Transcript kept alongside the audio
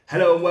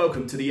Hello and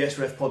welcome to the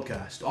YesRef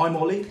podcast. I'm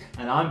Ollie.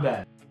 And I'm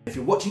Ben. If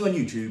you're watching on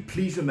YouTube,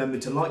 please remember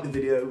to like the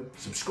video,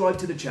 subscribe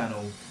to the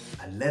channel,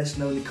 and let us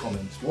know in the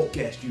comments what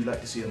guest you'd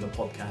like to see on the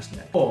podcast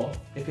next. Or,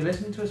 if you're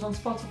listening to us on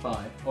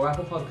Spotify or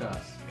Apple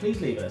Podcasts, please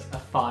leave us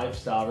a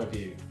 5-star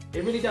review.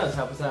 It really does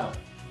help us out.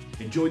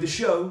 Enjoy the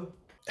show.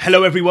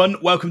 Hello everyone,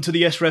 welcome to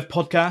the YesRef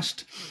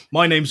podcast.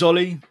 My name's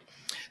Ollie.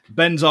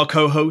 Ben's our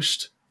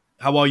co-host.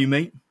 How are you,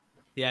 mate?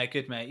 Yeah,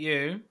 good, mate.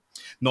 You?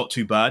 Not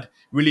too bad.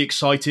 Really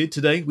excited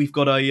today. We've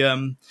got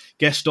a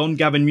guest on,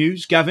 Gavin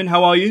Muge. Gavin,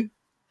 how are you?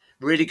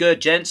 Really good,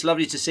 gents.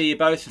 Lovely to see you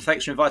both, and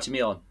thanks for inviting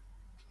me on.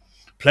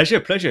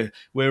 Pleasure.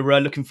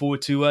 We're looking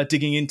forward to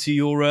digging into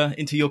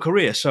your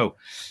career. So,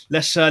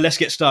 let's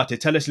get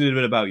started. Tell us a little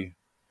bit about you.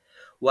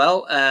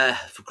 Well,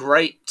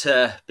 great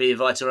to be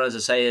invited on, as I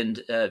say,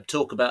 and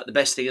talk about the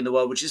best thing in the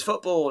world, which is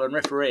football and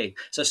refereeing.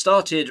 So I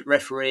started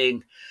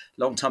refereeing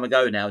a long time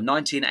ago now.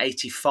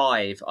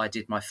 1985, I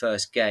did my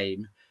first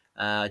game.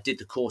 I did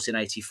the course in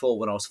 84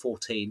 when I was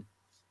 14.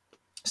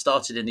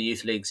 Started in the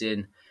youth leagues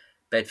in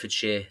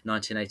Bedfordshire,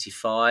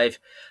 1985,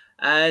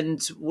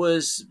 and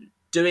was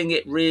doing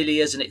it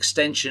really as an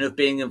extension of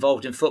being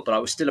involved in football. I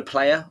was still a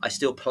player. I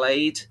still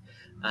played.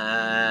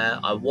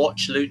 I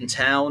watched Luton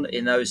Town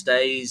in those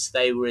days.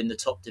 They were in the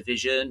top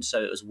division,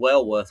 so it was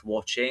well worth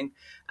watching.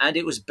 And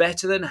it was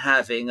better than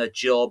having a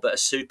job at a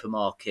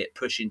supermarket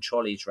pushing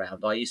trolleys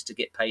round. I used to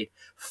get paid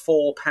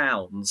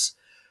 £4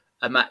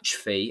 a match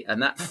fee, and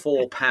that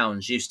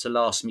 £4 used to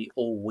last me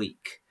all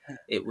week.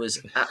 It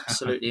was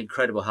absolutely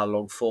incredible how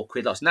long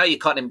 £4 lasts. Now you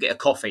can't even get a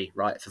coffee,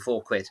 right, for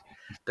 £4.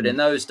 But in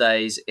those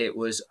days, it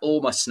was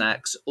all my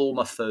snacks, all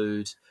my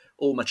food,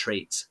 all my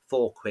treats,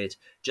 £4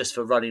 just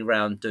for running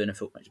around doing a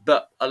football match.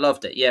 But I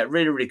loved it. Yeah,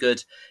 really, really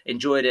good.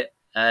 Enjoyed it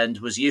and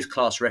was youth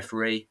class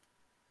referee.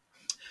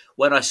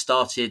 When I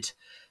started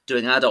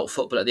doing adult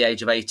football at the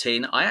age of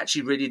 18, I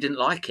actually really didn't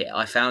like it.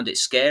 I found it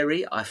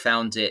scary. I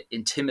found it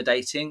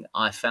intimidating.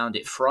 I found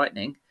it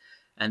frightening.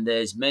 And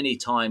there's many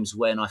times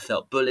when I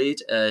felt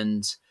bullied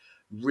and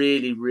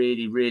really,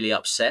 really, really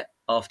upset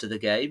after the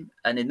game.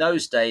 And in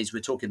those days, we're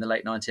talking the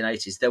late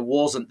 1980s, there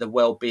wasn't the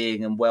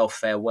well-being and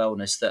welfare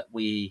wellness that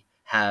we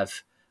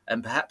have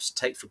and perhaps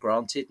take for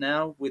granted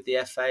now with the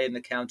FA and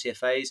the county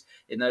FAs.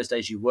 In those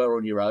days, you were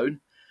on your own.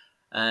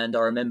 And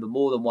I remember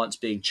more than once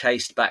being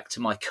chased back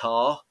to my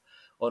car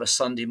on a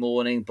Sunday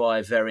morning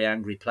by very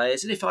angry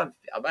players. And if I'm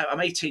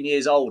 18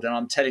 years old and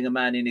I'm telling a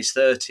man in his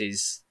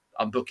 30s,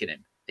 I'm booking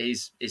him.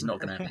 He's not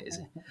going to have it, is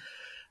he?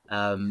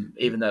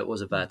 Even though it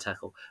was a bad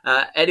tackle.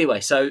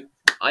 Anyway, so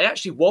I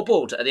actually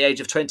wobbled at the age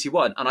of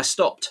 21 and I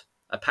stopped.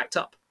 I packed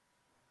up.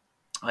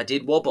 I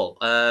did wobble.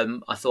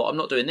 I thought, I'm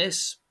not doing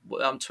this.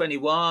 I'm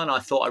 21. I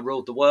thought I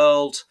ruled the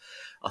world.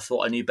 I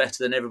thought I knew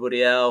better than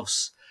everybody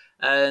else.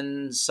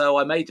 And so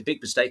I made the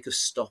big mistake of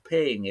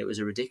stopping. It was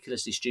a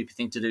ridiculously stupid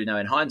thing to do now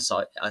in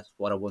hindsight. That's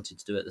what I wanted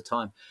to do at the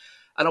time.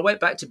 And I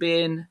went back to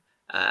being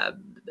a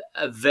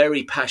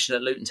very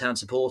passionate Luton Town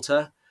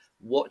supporter,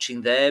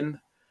 watching them.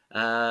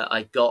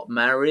 I got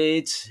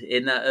married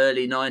in that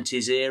early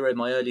 90s era, in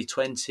my early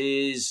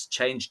 20s,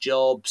 changed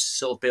jobs,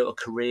 sort of built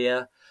a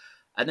career,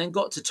 and then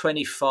got to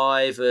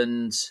 25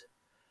 and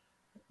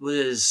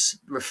was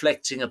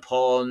reflecting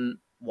upon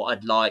what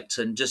I'd liked,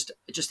 and just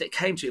it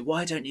came to me,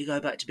 why don't you go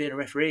back to being a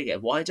referee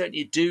again? Why don't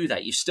you do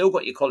that? You've still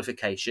got your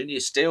qualification.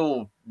 You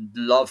still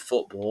love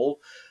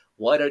football.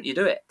 Why don't you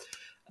do it?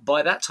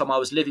 By that time, I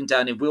was living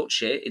down in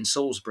Wiltshire, in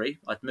Salisbury.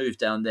 I'd moved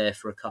down there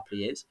for a couple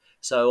of years.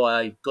 So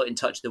I got in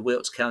touch with the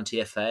Wilts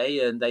County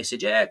FA, and they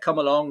said, yeah, come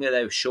along. Yeah,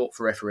 they were short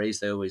for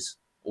referees. They always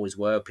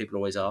were. People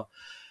always are.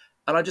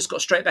 And I just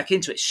got straight back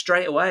into it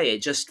straight away.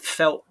 It just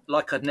felt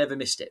like I'd never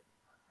missed it.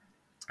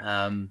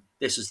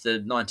 This was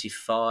the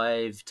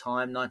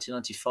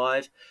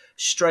 1995,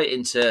 straight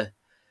into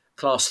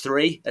Class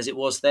 3, as it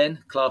was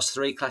then. Class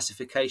 3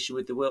 classification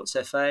with the Wilts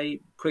FA.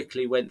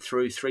 Quickly went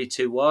through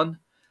 3-2-1.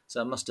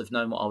 So I must have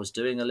known what I was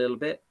doing a little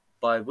bit,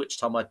 by which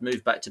time I'd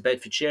moved back to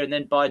Bedfordshire. And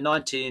then by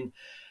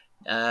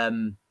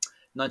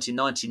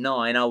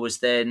 1999, I was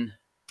then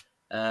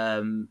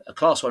a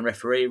Class 1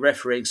 referee,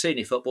 refereeing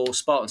senior football,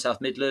 Spartan South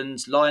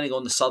Midlands, lining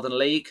on the Southern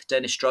League.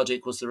 Dennis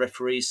Strudwick was the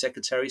referee's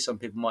secretary. Some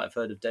people might have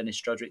heard of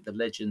Dennis Strudwick, the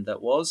legend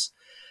that was.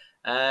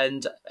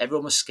 And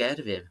everyone was scared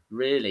of him,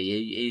 really. He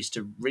used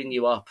to ring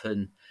you up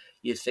and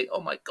you'd think,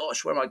 oh my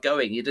gosh, where am I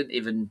going? You didn't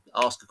even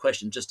ask a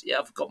question. Just, yeah,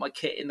 I've got my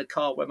kit in the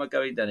car. Where am I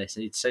going, Dennis?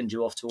 And he'd send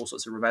you off to all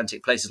sorts of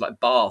romantic places like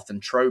Bath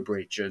and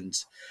Trowbridge and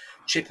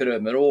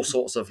Chippenham and all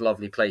sorts of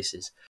lovely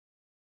places.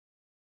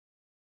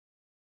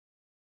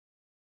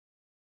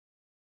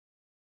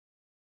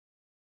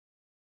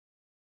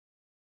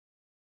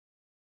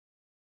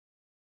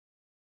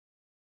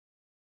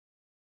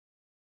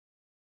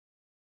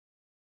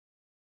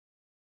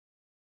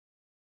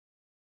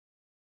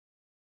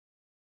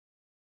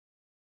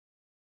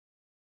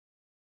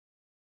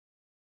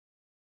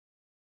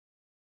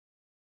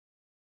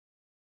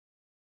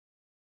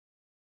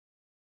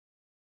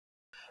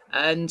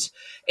 And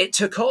it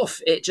took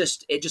off. It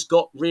just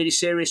got really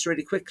serious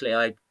really quickly.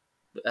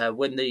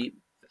 When the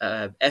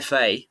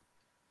FA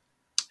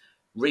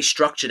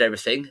restructured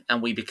everything,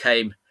 and we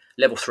became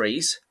level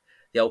threes.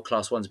 The old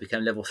class ones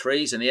became level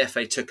threes, and the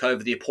FA took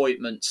over the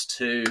appointments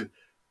to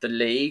the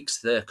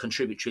leagues, the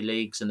contributory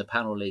leagues and the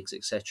panel leagues,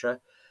 etc.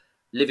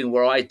 Living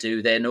where I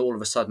do, then all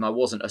of a sudden I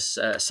wasn't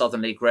a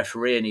Southern League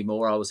referee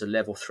anymore. I was a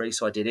level three,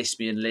 so I did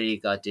Isthmian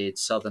League, I did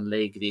Southern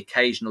League, the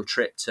occasional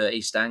trip to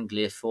East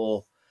Anglia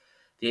for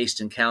the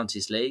Eastern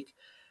Counties League.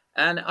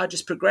 And I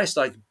just progressed.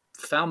 I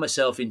found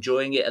myself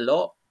enjoying it a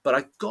lot, but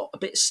I got a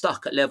bit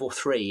stuck at level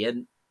three.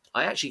 And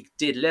I actually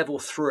did level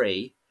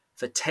three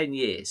for 10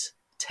 years,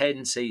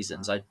 10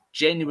 seasons. I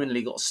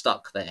genuinely got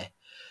stuck there.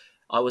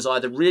 I was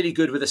either really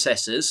good with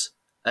assessors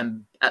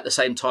and at the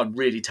same time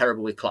really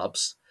terrible with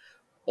clubs,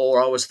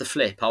 or I was the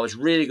flip. I was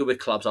really good with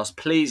clubs. I was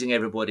pleasing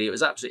everybody. It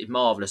was absolutely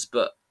marvellous,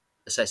 but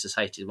assessors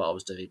hated what I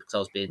was doing because I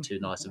was being too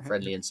nice and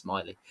friendly and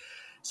smiley.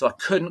 So I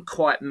couldn't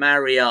quite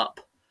marry up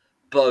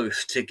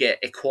both to get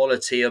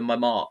equality on my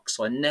marks.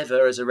 So I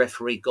never, as a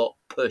referee, got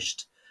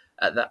pushed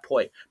at that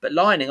point. But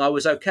lining, I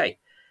was okay.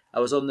 I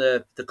was on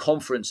the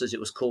conference, as it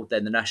was called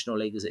then, the National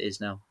League as it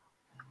is now,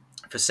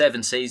 for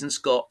 7 seasons.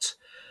 Got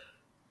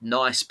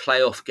nice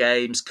playoff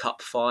games,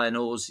 cup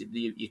finals.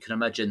 You can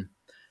imagine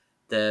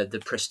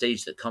the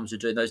prestige that comes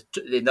with doing those.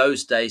 In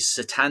those days,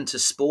 Setanta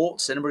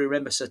Sports. Anybody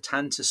remember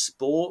Setanta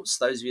Sports?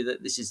 Those of you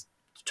that, this is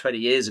 20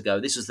 years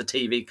ago. This was the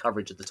TV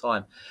coverage at the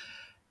time.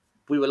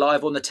 We were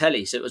live on the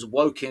telly, so it was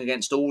Woking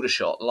against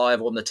Aldershot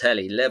live on the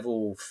telly,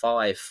 level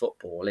 5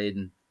 football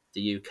in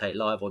the UK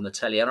live on the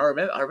telly. And I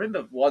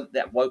remember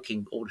that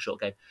Woking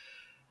Aldershot game.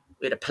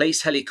 We had a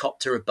police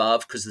helicopter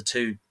above because the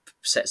two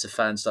sets of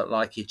fans don't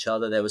like each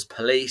other. There was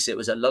police. It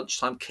was a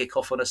lunchtime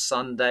kickoff on a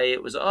Sunday.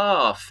 It was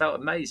felt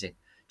amazing,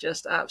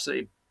 just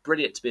absolutely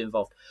brilliant to be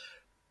involved.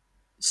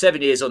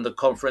 7 years on the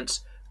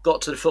conference.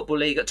 Got to the Football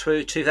League at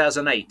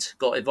 2008.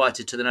 Got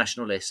invited to the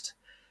national list.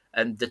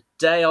 And the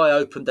day I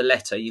opened the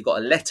letter, you got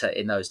a letter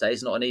in those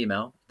days, not an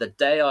email. The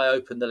day I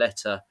opened the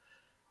letter,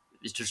 it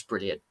was just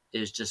brilliant. It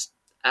was just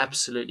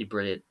absolutely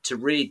brilliant to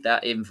read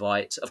that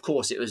invite. Of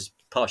course, it was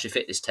pass your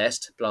fitness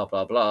test, blah,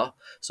 blah, blah.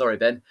 Sorry,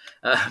 Ben.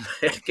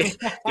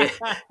 Get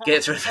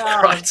through the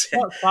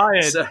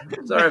criteria.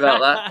 Sorry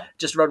about that.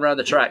 Just run around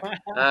the track.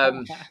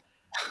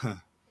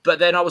 But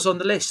then I was on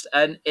the list,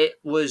 and it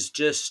was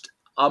just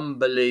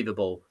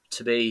unbelievable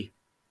to be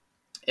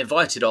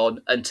invited on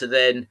and to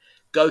then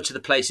go to the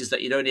places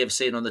that you'd only ever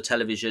seen on the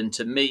television,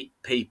 to meet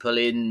people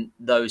in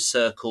those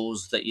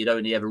circles that you'd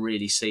only ever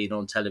really seen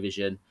on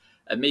television.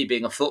 And me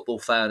being a football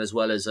fan as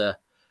well as a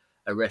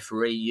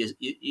referee,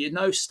 you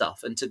know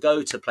stuff. And to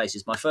go to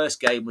places, my first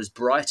game was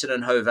Brighton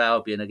and Hove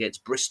Albion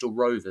against Bristol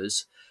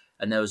Rovers.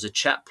 And there was a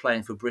chap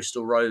playing for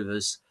Bristol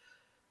Rovers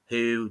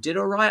who did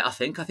all right, I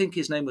think. I think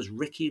his name was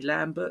Ricky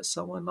Lambert,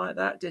 someone like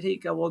that. Did he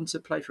go on to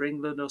play for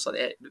England or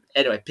something?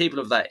 Anyway, people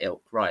of that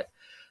ilk, right.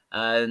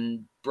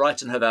 And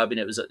Brighton Hove Albion,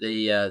 it was at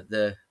they had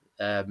the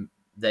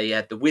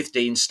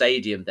Withdean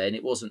Stadium then.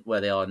 It wasn't where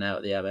they are now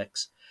at the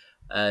Amex.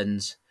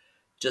 And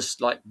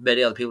just like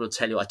many other people will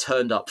tell you, I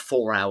turned up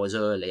 4 hours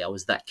early. I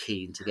was that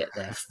keen to get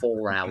there.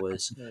 4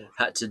 hours.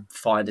 Had to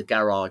find a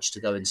garage to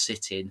go and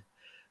sit in,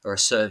 or a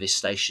service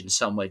station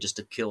somewhere just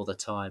to kill the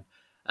time.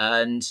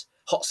 And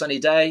hot sunny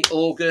day,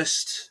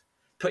 August,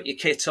 put your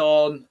kit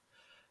on.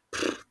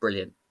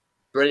 Brilliant.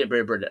 Brilliant.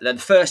 And then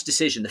the first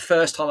decision, the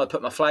first time I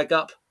put my flag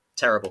up,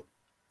 terrible.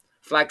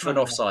 Flag for an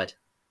offside.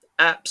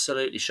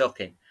 Absolutely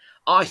shocking.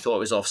 I thought it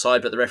was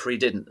offside, but the referee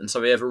didn't, and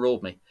so he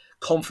overruled me.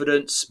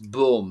 Confidence,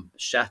 boom,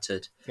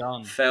 shattered.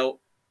 Gone. Felt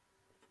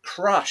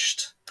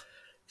crushed.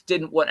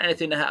 Didn't want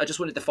anything to happen. I just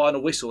wanted the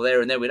final whistle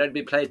there and then. We'd only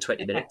been playing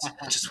 20 minutes.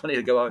 I just wanted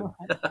to go home.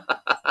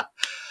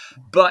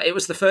 But it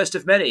was the first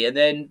of many. And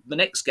then the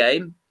next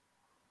game,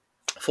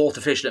 fourth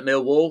official at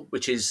Millwall,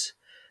 which is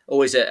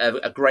always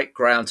a great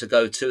ground to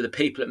go to. The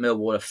people at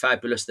Millwall are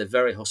fabulous. They're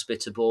very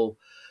hospitable.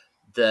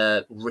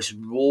 The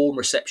warm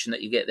reception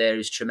that you get there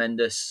is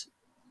tremendous.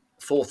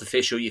 Fourth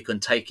official, you can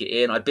take it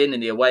in. I've been in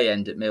the away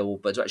end at Millwall,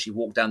 but to actually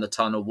walk down the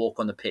tunnel, walk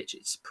on the pitch,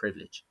 it's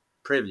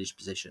privileged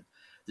position.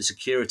 The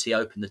security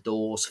open the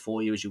doors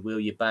for you as you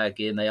wheel your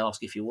bag in. They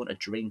ask if you want a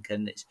drink,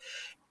 and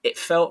it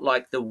felt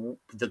like the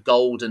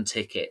golden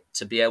ticket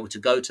to be able to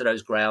go to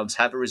those grounds,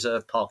 have a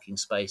reserved parking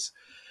space,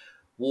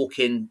 walk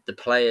in the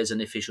players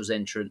and officials'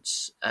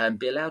 entrance, and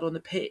be allowed on the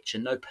pitch,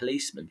 and no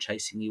policeman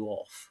chasing you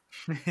off.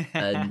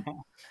 And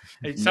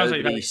it sounds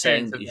like nobody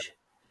saying.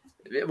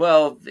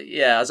 Well,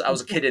 yeah, I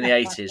was a kid in the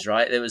 80s,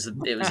 right? It was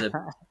a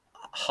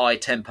high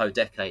tempo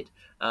decade.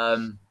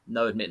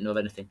 No admitting of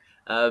anything.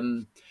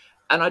 And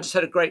I just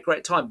had a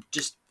great time.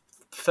 Just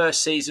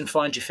first season,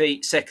 find your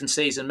feet. Second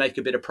season, make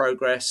a bit of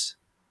progress.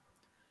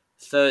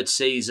 Third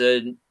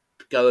season,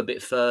 go a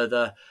bit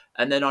further.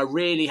 And then I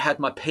really had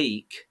my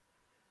peak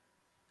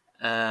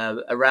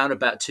around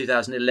about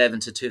 2011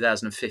 to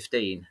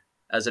 2015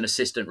 as an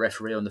assistant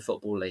referee on the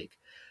Football League.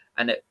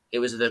 And it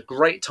was a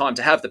great time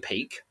to have the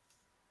peak.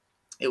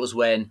 It was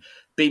when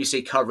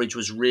BBC coverage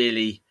was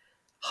really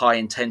high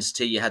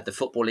intensity. You had the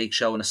Football League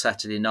show on a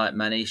Saturday night.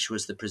 Manish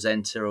was the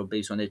presenter, or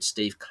BBC One had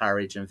Steve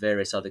Claridge and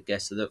various other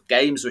guests. So the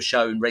games were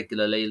shown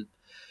regularly.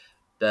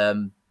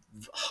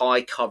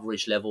 high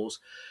coverage levels.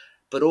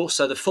 But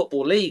also the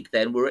Football League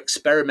then were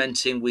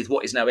experimenting with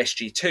what is now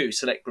SG2,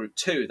 Select Group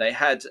 2. They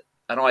had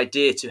an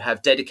idea to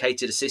have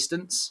dedicated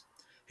assistants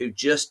who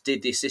just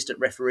did the assistant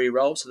referee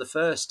role. So the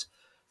first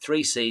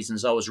 3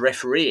 seasons I was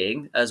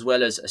refereeing as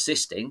well as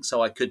assisting.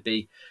 So I could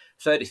be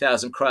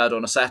 30,000 crowd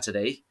on a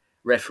Saturday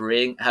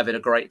refereeing, having a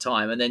great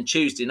time. And then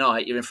Tuesday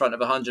night, you're in front of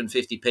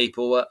 150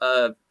 people at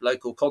a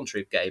local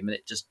Contrib game. And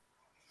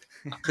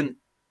I couldn't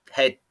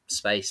head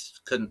space,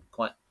 couldn't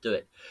quite do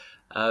it.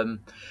 And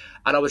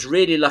I was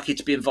really lucky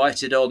to be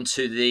invited on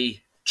to the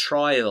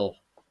trial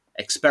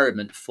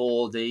experiment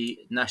for the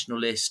National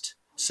List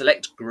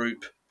select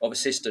group of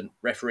assistant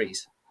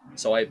referees.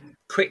 So I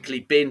quickly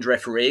binned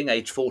refereeing,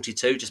 age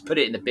 42, just put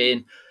it in the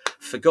bin,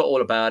 forgot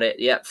all about it.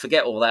 Yeah,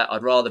 forget all that.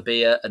 I'd rather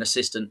be an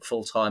assistant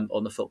full-time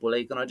on the Football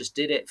League. And I just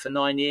did it for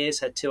 9 years,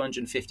 had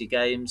 250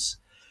 games,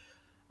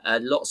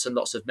 lots and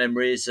lots of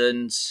memories.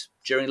 And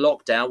during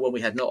lockdown, when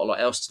we had not a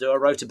lot else to do, I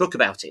wrote a book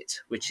about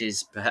it, which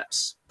is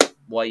perhaps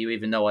why you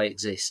even know I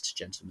exist,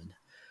 gentlemen.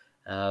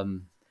 For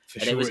And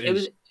sure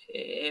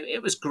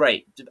it was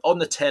great on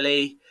the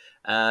telly,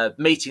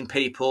 meeting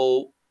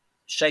people,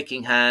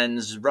 shaking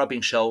hands,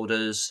 rubbing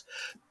shoulders.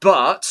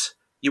 But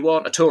you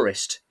aren't a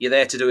tourist. You're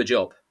there to do a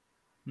job.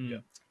 Yeah.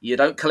 You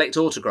don't collect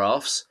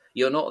autographs.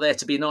 You're not there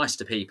to be nice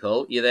to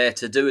people. You're there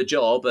to do a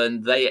job,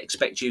 and they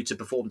expect you to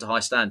perform to high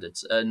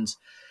standards. And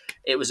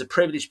it was a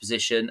privileged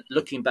position.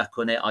 Looking back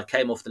on it, I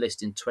came off the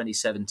list in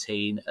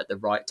 2017 at the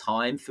right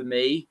time for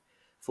me.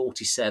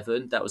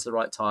 47, that was the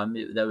right time.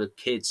 There were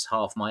kids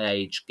half my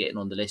age getting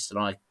on the list, and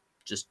I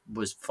just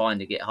was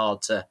finding it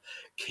hard to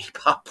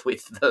keep up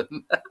with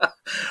them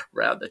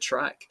around the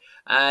track.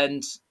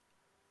 And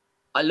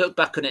I look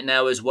back on it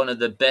now as one of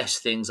the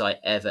best things I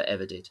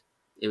ever did.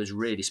 It was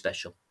really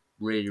special.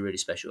 Really, really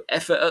special.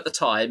 Effort at the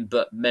time,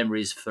 but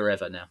memories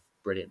forever now.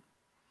 Brilliant.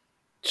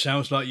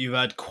 Sounds like you've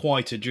had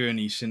quite a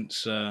journey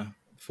since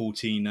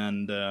 14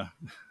 and and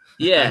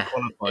Yeah.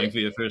 qualifying for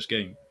your first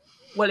game.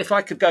 Well, if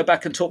I could go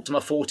back and talk to my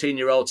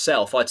 14-year-old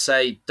self, I'd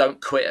say don't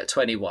quit at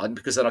 21,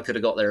 because then I could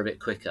have got there a bit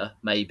quicker,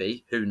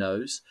 maybe. Who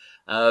knows?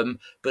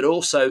 But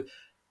also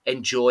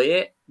enjoy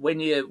it. When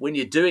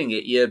you're doing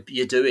it,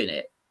 you're doing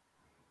it.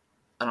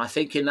 And I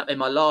think in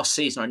my last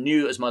season, I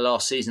knew it was my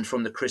last season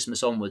from the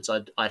Christmas onwards.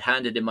 I'd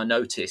handed in my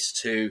notice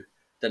to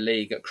the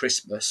league at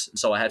Christmas, and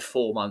so I had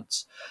 4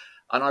 months.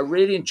 And I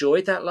really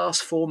enjoyed that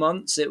last 4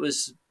 months. It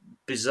was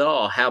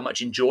bizarre how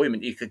much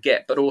enjoyment you could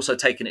get, but also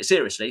taking it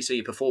seriously, so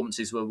your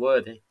performances were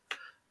worthy.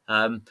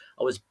 I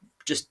was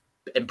just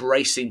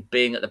embracing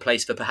being at the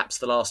place for perhaps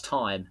the last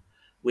time,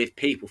 with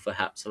people for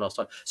perhaps the last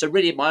time. So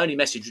really my only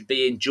message would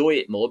be enjoy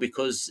it more,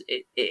 because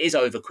it is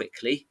over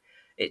quickly.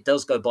 It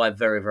does go by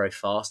very, very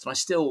fast. And I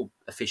still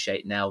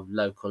officiate now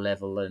local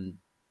level, and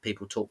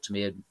people talk to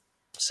me and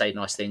say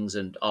nice things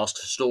and ask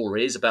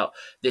stories about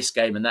this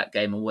game and that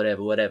game and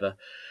whatever.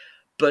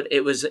 But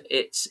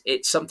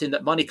it's something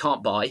that money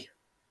can't buy.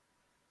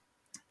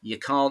 You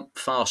can't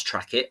fast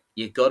track it.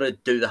 You've got to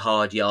do the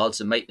hard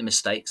yards and make the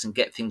mistakes and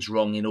get things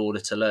wrong in order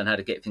to learn how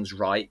to get things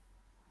right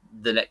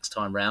the next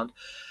time round.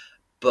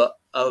 But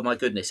oh my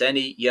goodness,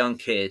 any young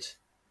kid,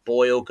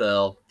 boy or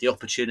girl, the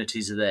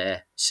opportunities are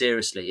there.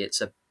 Seriously,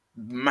 it's a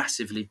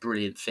massively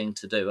brilliant thing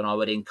to do. And I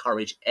would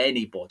encourage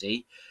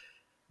anybody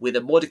with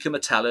a modicum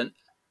of talent,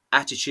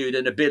 attitude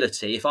and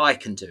ability, if I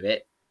can do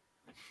it,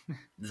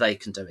 they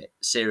can do it,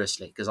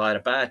 seriously, because I had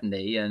a bad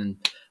knee and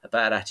a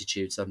bad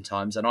attitude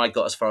sometimes, and I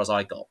got as far as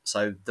I got.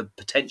 So the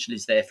potential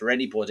is there for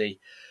anybody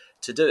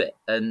to do it,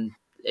 and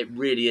it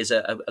really is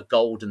a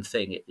golden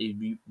thing.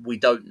 We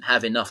don't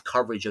have enough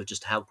coverage of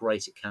just how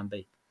great it can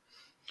be.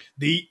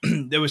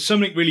 There was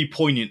something really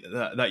poignant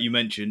that you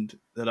mentioned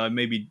that I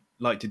maybe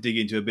like to dig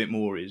into a bit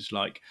more. Is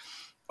like,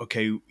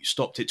 okay, you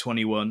stopped at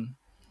 21.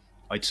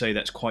 I'd say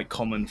that's quite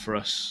common for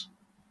us,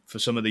 for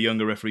some of the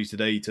younger referees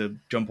today, to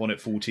jump on at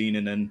 14,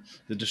 and then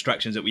the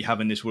distractions that we have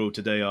in this world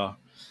today are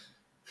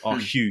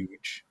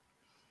huge.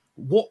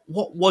 What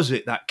was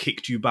it that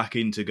kicked you back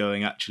into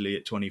going, actually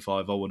at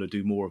 25, I want to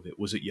do more of it?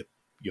 Was it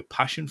your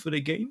passion for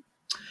the game?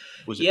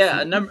 Was it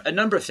a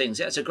number of things.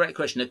 Yeah, it's a great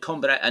question.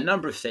 A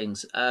number of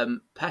things.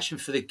 Passion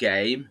for the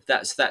game.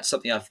 That's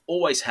something I've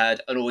always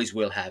had and always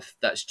will have.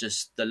 That's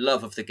just the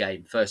love of the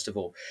game, first of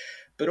all.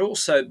 But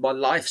also my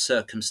life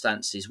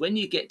circumstances. When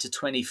you get to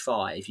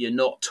 25, you're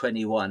not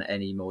 21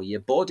 anymore. Your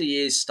body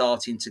is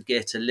starting to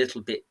get a little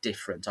bit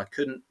different. I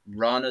couldn't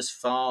run as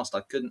fast.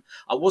 I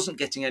wasn't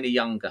getting any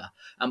younger.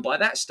 And by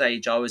that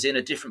stage, I was in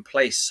a different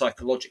place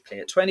psychologically.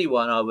 At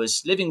 21, I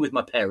was living with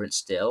my parents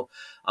still.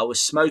 I was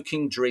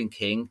smoking,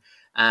 drinking,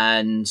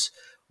 and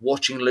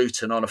watching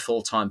Luton on a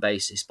full-time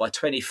basis. By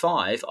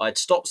 25, I'd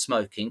stopped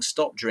smoking,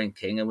 stopped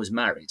drinking, and was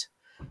married.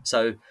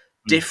 So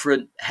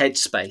different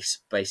headspace,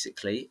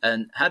 basically,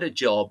 and had a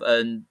job.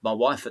 And my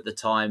wife at the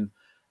time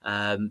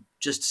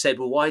just said,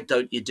 well, why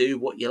don't you do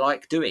what you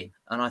like doing?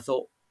 And I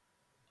thought,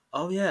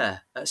 oh, yeah,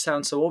 that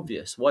sounds so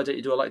obvious. Why don't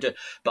you do what I like doing?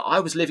 But I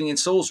was living in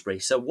Salisbury,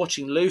 so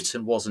watching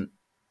Luton wasn't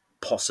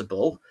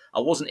possible. I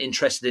wasn't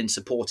interested in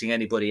supporting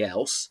anybody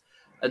else.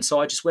 And so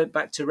I just went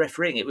back to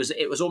refereeing. It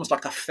was almost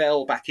like I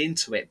fell back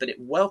into it, but it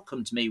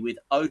welcomed me with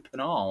open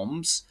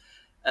arms,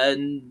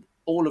 and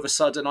all of a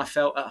sudden I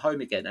felt at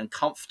home again and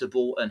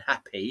comfortable and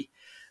happy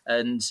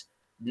and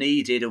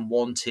needed and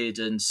wanted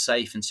and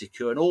safe and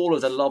secure and all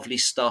of the lovely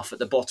stuff at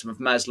the bottom of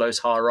Maslow's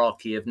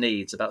hierarchy of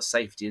needs about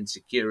safety and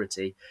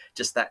security.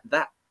 Just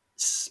that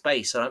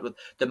space. And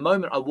the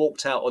moment I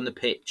walked out on the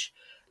pitch,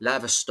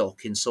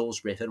 Laverstock in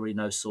Salisbury, if everybody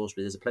knows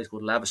Salisbury, there's a place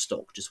called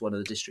Laverstock, just one of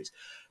the districts.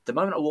 The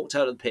moment I walked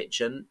out of the pitch,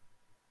 and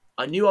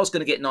I knew I was going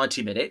to get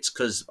 90 minutes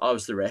because I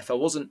was the ref. I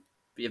wasn't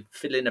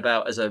fiddling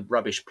about as a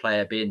rubbish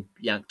player being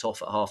yanked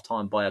off at half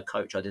time by a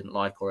coach I didn't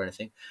like or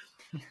anything.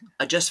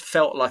 I just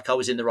felt like I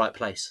was in the right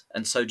place.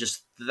 And so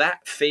just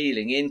that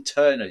feeling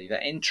internally,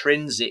 that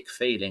intrinsic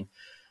feeling,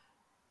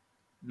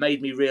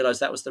 made me realise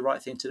that was the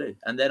right thing to do.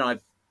 And then I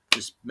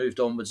just moved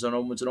onwards and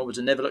onwards and onwards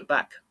and never looked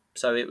back.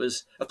 So it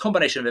was a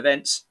combination of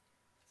events,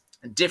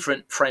 a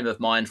different frame of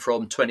mind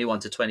from 21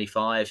 to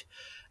 25,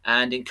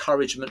 and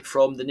encouragement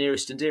from the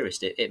nearest and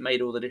dearest. It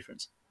made all the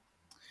difference.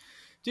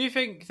 Do you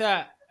think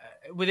that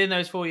within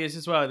those 4 years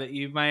as well, that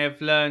you may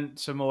have learned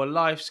some more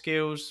life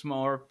skills,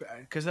 more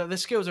because the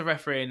skills of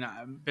refereeing,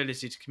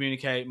 ability to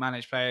communicate,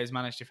 manage players,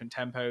 manage different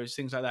tempos,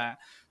 things like that.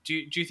 Do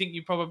you think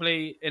you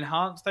probably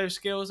enhanced those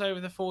skills over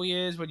the 4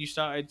 years when you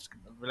started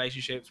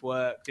relationships,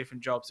 work,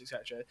 different jobs,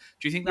 etc.?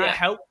 Do you think that Yeah.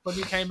 helped when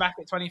you came back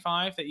at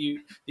 25, that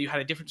you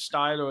had a different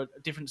style or a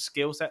different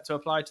skill set to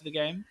apply to the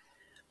game?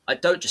 I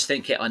don't just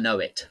think it, I know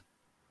it.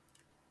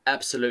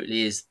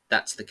 Absolutely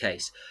that's the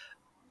case.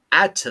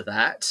 Add to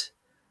that,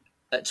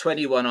 at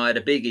 21, I had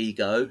a big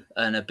ego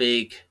and a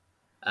big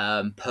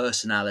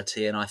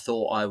personality, and I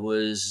thought I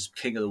was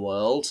king of the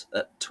world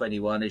at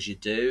 21, as you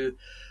do.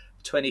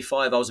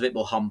 25, I was a bit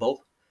more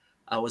humble.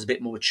 I was a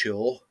bit more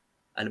mature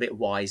and a bit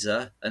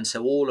wiser. And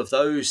so all of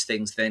those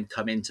things then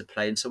come into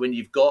play. And so when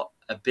you've got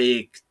a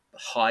big,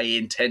 high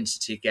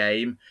intensity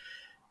game,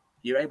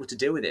 you're able to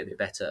deal with it a bit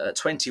better. At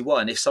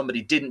 21, if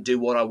somebody didn't do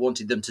what I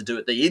wanted them to do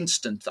at the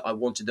instant that I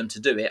wanted them to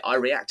do it, I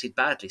reacted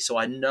badly. So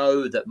I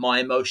know that my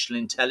emotional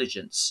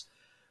intelligence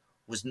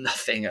was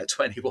nothing at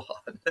 21,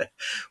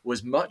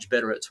 was much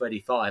better at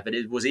 25. And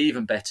it was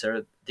even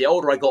better. The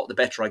older I got, the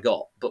better I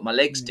got. But my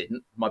legs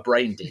didn't, my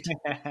brain did.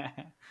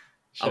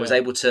 Sure. I was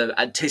able to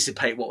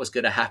anticipate what was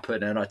going to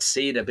happen, and I'd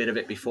seen a bit of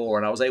it before,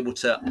 and I was able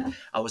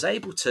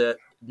to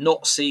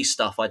not see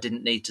stuff I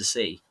didn't need to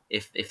see,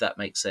 if that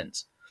makes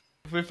sense.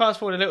 If we fast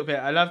forward a little bit,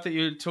 I love that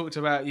you talked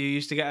about you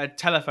used to get a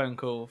telephone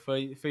call for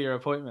your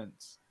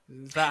appointments.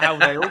 Is that how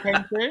they all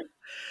came through?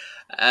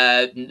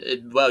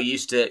 Well,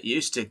 used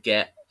to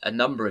get a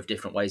number of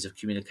different ways of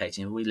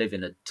communicating. We live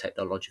in a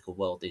technological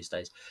world these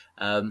days.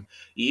 You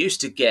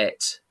used to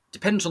get,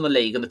 depends on the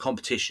league and the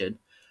competition.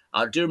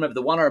 I do remember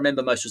the one I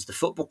remember most was the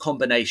football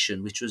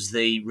combination, which was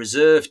the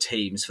reserve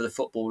teams for the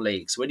football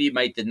league. So when you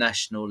made the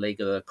National League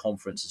or the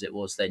conference as it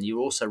was then, you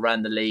also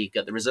ran the league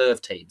at the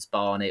reserve teams,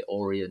 Barnet,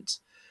 Orient,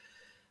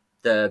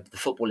 the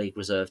football league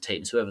reserve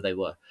teams, whoever they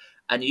were.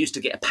 And you used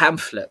to get a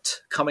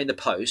pamphlet come in the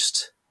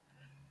post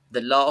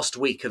the last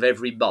week of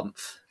every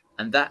month,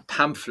 and that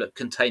pamphlet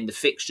contained the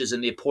fixtures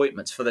and the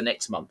appointments for the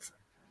next month.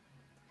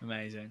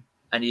 Amazing.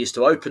 And you used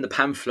to open the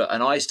pamphlet,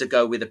 and I used to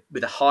go with a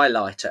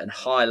highlighter and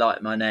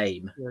highlight my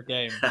name Your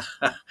game.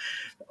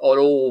 on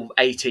all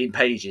 18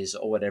 pages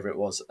or whatever it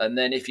was. And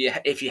then if you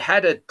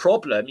had a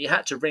problem, you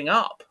had to ring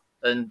up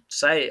and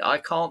say, I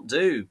can't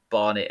do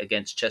Barnet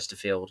against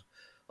Chesterfield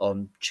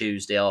on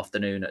Tuesday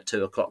afternoon at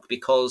 2:00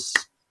 because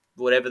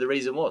whatever the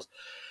reason was.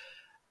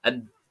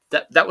 And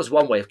that was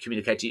one way of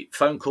communicating.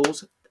 Phone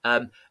calls.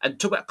 And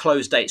talk about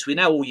closed dates. We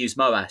now all use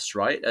MOAS,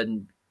 right?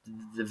 And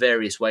the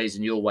various ways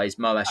and your ways,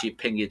 MOAS, you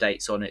ping your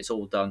dates on it. It's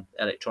all done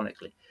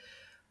electronically.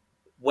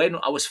 When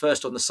I was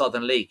first on the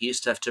Southern League, you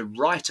used to have to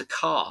write a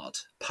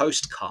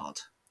postcard.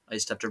 I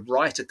used to have to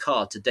write a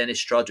card to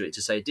Dennis Strudwick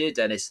to say, Dear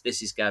Dennis,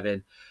 this is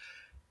Gavin.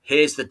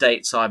 Here's the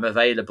dates I'm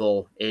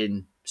available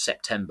in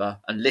September,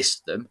 and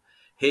list them.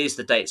 Here's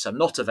the dates I'm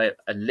not available,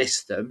 and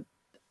list them.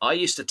 I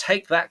used to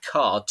take that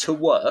card to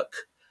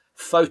work,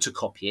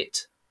 photocopy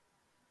it,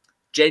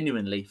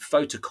 genuinely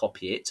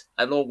photocopy it,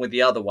 along with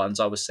the other ones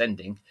I was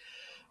sending,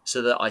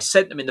 so that I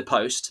sent them in the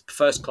post,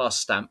 first class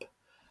stamp,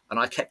 and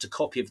I kept a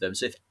copy of them.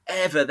 So if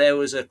ever there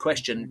was a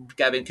question,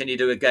 Gavin, can you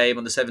do a game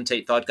on the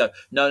 17th? I'd go,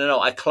 no,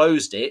 I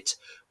closed it.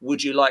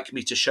 Would you like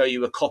me to show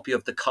you a copy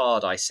of the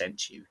card I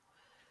sent you?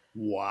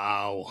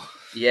 Wow.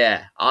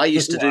 Yeah, I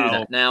used to do Wow.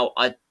 that. Now,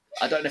 I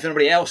don't know if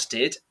anybody else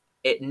did.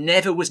 It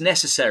never was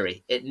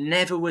necessary.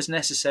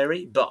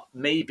 But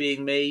me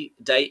being me,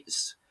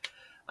 dates,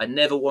 I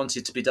never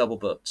wanted to be double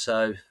booked.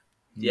 So,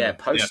 yeah,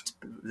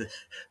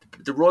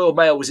 the Royal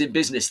Mail was in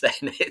business then.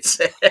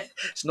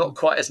 It's not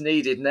quite as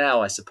needed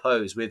now, I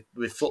suppose, with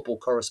football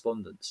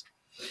correspondence.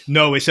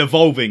 No, it's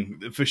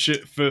evolving for sure.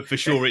 For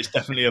sure, it's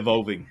definitely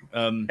evolving.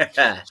 I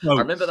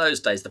remember those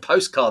days, the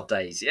postcard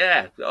days.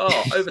 Yeah,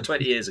 over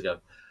 20 years ago.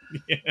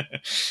 Yeah.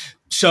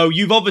 So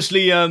you've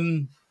obviously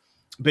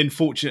been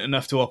fortunate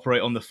enough to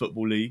operate on the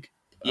Football League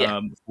Yeah.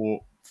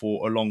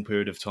 for a long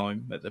period of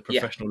time at the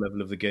professional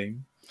level of the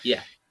game.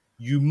 Yeah.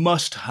 you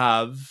must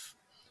have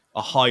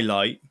a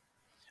highlight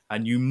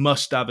and you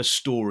must have a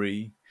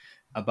story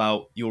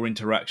about your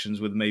interactions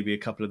with maybe a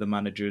couple of the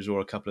managers or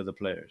a couple of the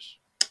players.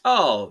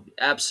 Oh,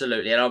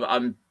 absolutely. And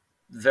I'm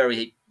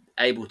very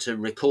able to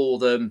recall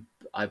them.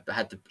 I've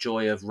had the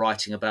joy of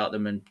writing about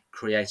them and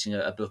creating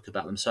a book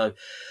about them. So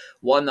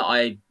one that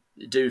I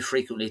do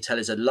frequently tell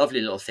is a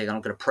lovely little thing. And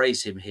I'm going to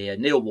praise him here.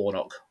 Neil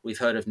Warnock. We've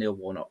heard of Neil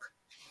Warnock.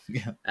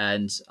 Yeah.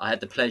 And I had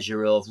the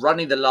pleasure of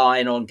running the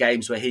line on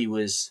games where he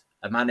was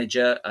a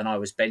manager and I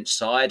was bench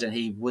side. And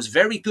he was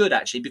very good,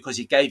 actually, because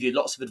he gave you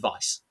lots of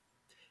advice.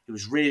 It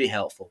was really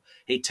helpful.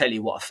 He'd tell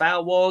you what a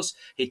foul was.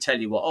 He'd tell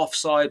you what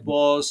offside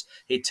was.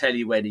 He'd tell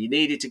you when he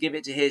needed to give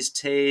it to his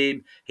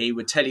team. He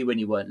would tell you when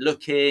you weren't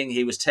looking.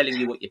 He was telling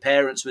you what your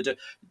parents would do.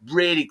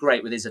 Really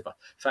great with his advice.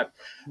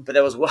 But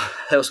there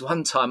was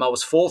one time I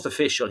was fourth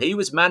official. He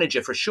was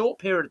manager for a short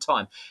period of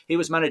time. He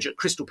was manager at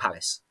Crystal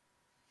Palace.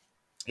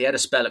 He had a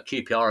spell at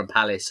QPR and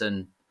Palace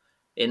and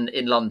in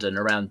London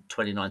around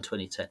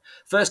 2010.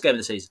 First game of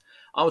the season.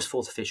 I was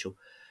fourth official.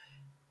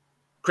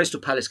 Crystal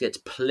Palace gets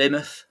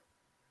Plymouth.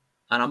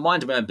 And I'm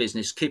minding my own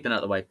business, keeping out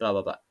of the way, blah,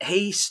 blah, blah.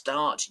 He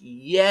starts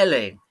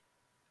yelling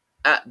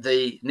at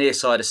the near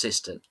side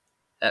assistant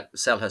at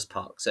Selhurst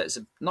Park. So it's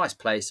a nice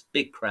place,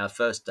 big crowd,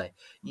 first day,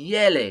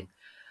 yelling.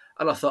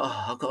 And I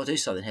thought, I've got to do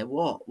something here.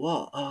 What?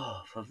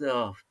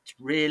 Oh,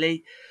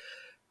 really?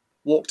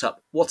 Walked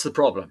up. What's the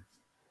problem?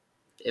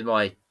 Am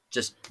I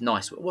just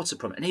nice? What's the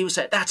problem? And he was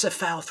saying, that's a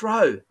foul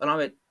throw. And I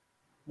went,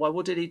 why,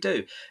 what did he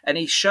do? And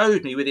he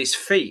showed me with his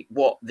feet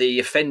what the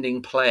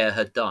offending player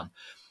had done.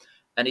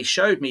 And he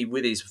showed me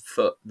with his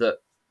foot that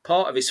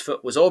part of his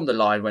foot was on the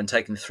line when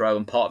taking the throw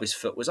and part of his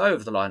foot was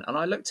over the line. And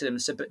I looked at him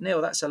and said, but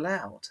Neil, that's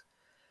allowed.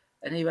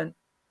 And he went,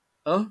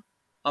 oh?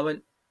 I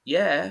went,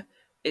 yeah,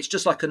 it's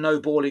just like a no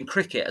ball in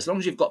cricket. As long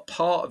as you've got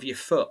part of your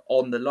foot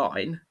on the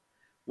line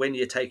when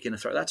you're taking a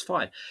throw, that's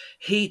fine.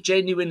 He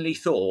genuinely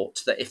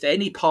thought that if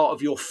any part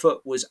of your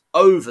foot was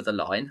over the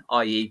line,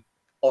 i.e.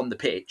 on the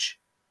pitch,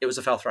 it was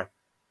a foul throw.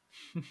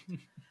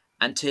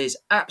 And to his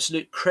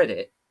absolute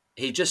credit,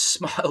 he just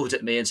smiled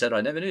at me and said,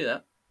 I never knew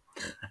that.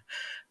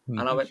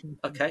 And I went,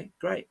 okay,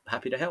 great,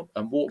 happy to help,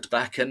 and walked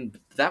back. And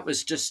that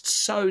was just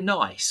so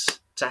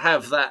nice to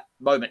have that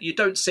moment. You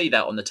don't see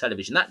that on the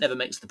television. That never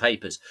makes the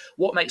papers.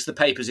 What makes the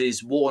papers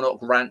is Warnock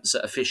rants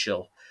at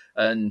official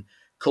and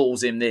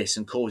calls him this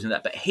and calls him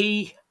that. But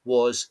he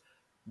was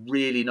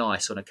really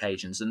nice on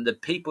occasions. And the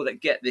people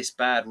that get this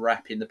bad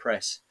rap in the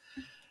press,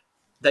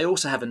 they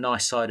also have a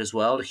nice side as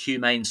well, a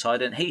humane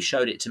side, and he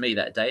showed it to me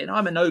that day. And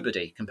I'm a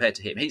nobody compared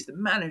to him. He's the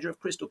manager of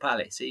Crystal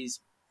Palace. He's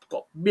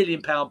got £1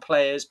 million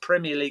players,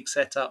 Premier League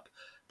setup,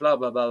 blah,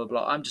 blah, blah, blah,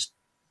 blah. I'm just,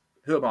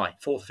 who am I?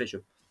 Fourth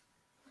official.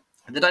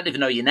 And they don't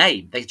even know your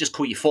name. They just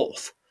call you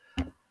fourth.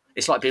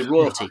 It's like being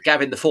royalty,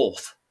 Gavin the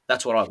fourth.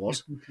 That's what I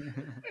was.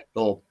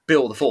 Or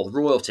Bill the fourth,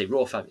 royalty,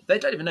 royal family. They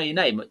don't even know your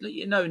name.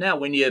 You know now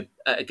when you're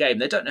at a game,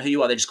 they don't know who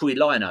you are. They just call you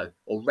Lino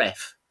or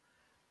Ref.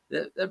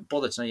 They don't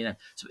bother to know your name.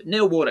 So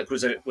Neil Warnock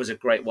was a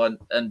great one,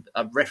 and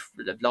I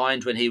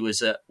lined when he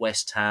was at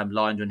West Ham,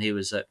 lined when he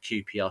was at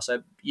QPR.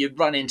 So you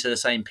run into the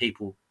same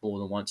people more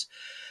than once.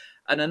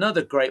 And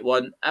another great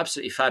one,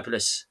 absolutely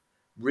fabulous,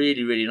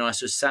 really, really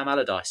nice, was Sam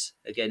Allardyce.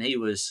 Again, he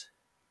was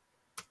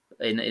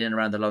in and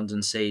around the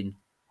London scene,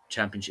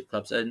 championship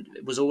clubs, and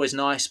it was always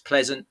nice,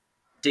 pleasant,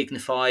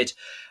 dignified,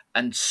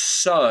 and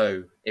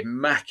so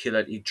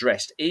immaculately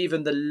dressed.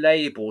 Even the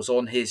labels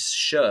on his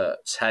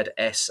shirts had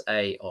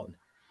SA on.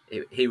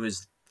 He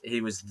was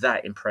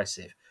that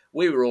impressive.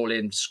 We were all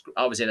in.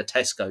 I was in a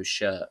Tesco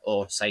shirt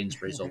or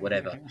Sainsbury's or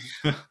whatever,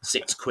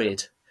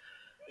 £6,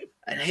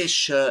 and his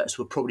shirts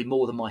were probably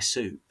more than my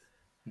suit,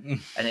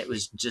 and it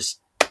was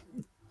just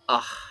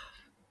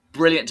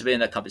brilliant to be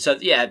in that company. So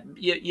yeah,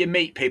 you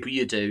meet people.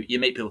 You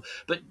meet people.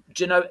 But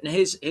do you know? And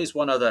here's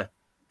one other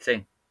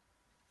thing.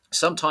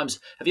 Sometimes,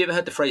 have you ever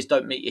heard the phrase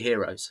 "Don't meet your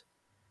heroes"?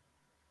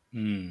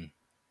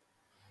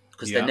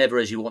 Because they're never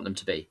as you want them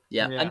to be.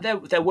 Yeah. And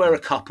there were a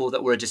couple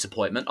that were a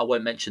disappointment. I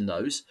won't mention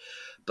those.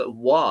 But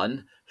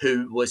one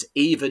who was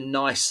even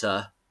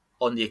nicer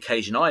on the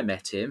occasion I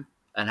met him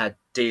and had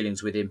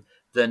dealings with him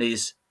than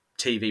his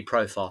TV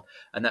profile.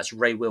 And that's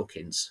Ray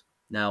Wilkins.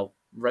 Now,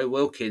 Ray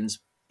Wilkins,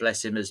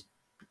 bless him, has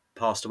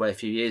passed away a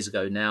few years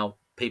ago now.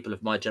 People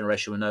of my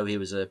generation will know he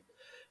was an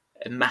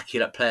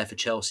immaculate player for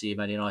Chelsea,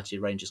 Man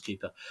United, Rangers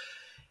keeper.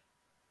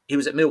 He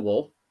was at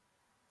Millwall.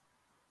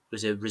 It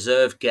was a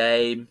reserve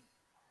game.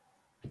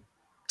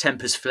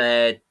 Tempers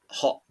flared,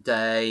 hot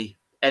day.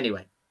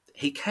 Anyway,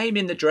 he came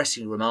in the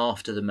dressing room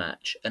after the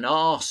match and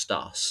asked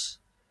us,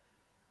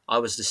 I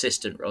was the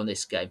assistant on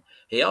this game,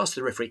 he asked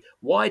the referee,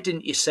 why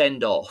didn't you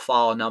send off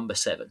our number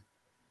 7?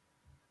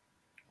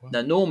 Wow.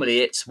 Now, normally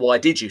it's, why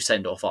did you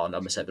send off our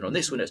number 7? On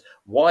this one, it's,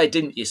 why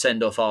didn't you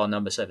send off our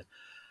number 7?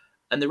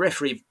 And the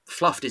referee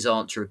fluffed his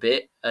answer a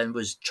bit and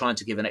was trying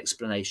to give an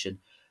explanation.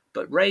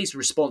 But Ray's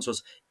response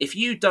was, if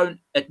you don't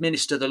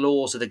administer the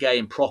laws of the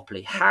game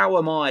properly, how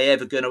am I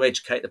ever going to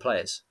educate the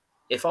players?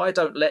 If I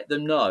don't let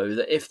them know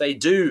that if they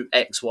do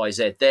X, Y,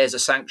 Z, there's a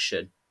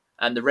sanction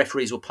and the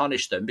referees will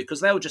punish them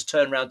because they'll just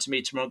turn around to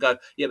me tomorrow and go,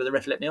 yeah, but the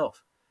ref let me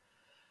off.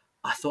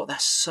 I thought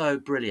that's so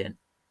brilliant,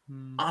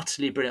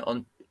 utterly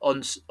brilliant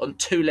on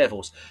two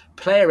levels: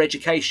 player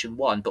education,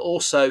 one, but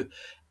also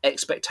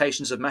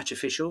expectations of match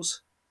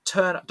officials.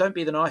 Turn up, don't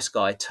be the nice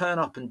guy. Turn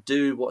up and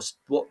do what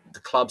the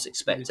clubs Do the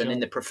expect. And in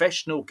job. the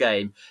professional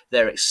game,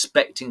 they're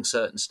expecting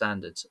certain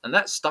standards, and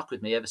that's stuck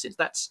with me ever since.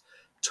 That's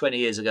 20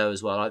 years ago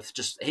as well.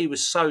 He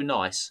was so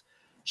nice,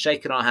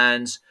 shaking our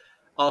hands,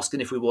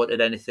 asking if we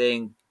wanted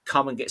anything,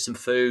 come and get some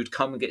food,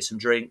 come and get some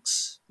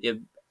drinks.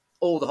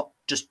 All the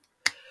just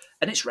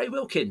and it's Ray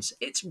Wilkins.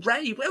 It's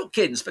Ray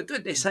Wilkins, for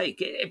goodness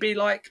sake. It'd be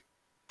like,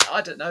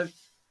 I don't know,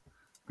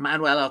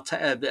 Manuel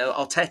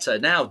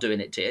Arteta now doing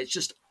it to you. It's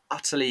just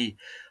utterly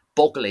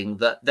boggling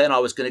that then I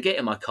was going to get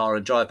in my car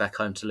and drive back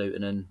home to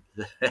Luton and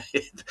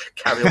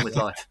carry on with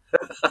life.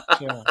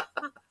 Sure.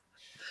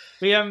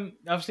 We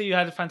obviously you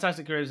had a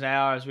fantastic career as an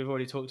AR, as we've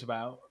already talked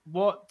about.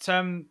 What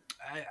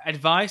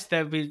advice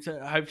there'll be?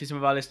 Hopefully, some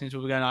of our listeners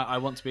will be going. I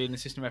want to be an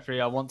assistant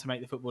referee. I want to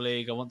make the football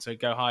league. I want to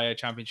go higher,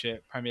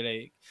 Championship, Premier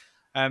League.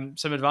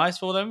 Some advice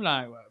for them,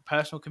 like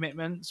personal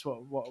commitments.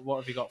 What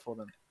have you got for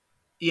them?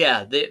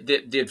 Yeah,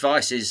 the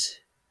advice is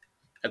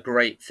a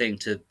great thing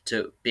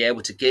to be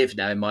able to give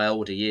now in my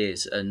older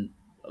years, and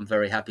I'm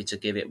very happy to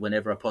give it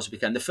whenever I possibly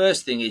can. The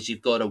first thing is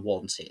you've got to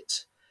want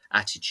it,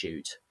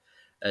 attitude,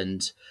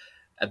 and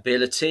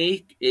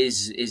ability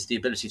is the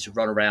ability to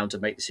run around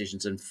and make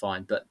decisions and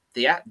fine. But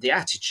the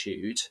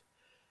attitude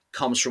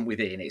comes from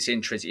within. It's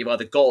intrinsic. You've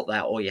either got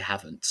that or you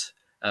haven't.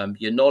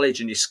 Your knowledge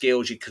and your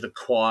skills you could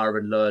acquire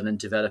and learn and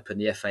develop, and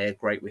the FA are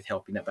great with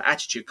helping that. But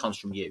attitude comes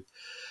from you,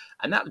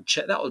 and that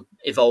will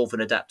evolve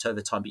and adapt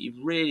over time. But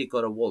you've really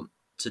got to want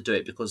to do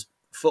it, because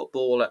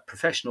football at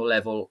professional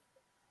level,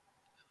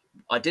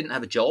 I didn't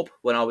have a job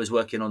when I was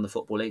working on the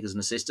Football League as an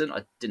assistant.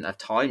 I didn't have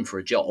time for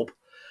a job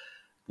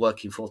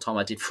working full time.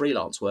 I did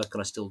freelance work and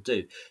I still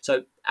do.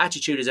 So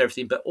attitude is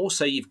everything, but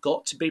also you've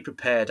got to be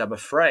prepared. I'm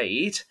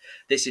afraid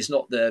this is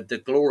not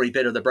the glory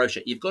bit of the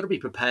brochure. You've got to be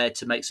prepared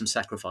to make some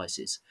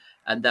sacrifices.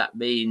 And that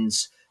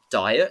means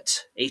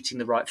diet, eating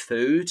the right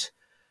food,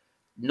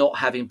 not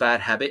having bad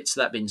habits.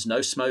 That means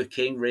no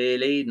smoking,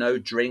 really, no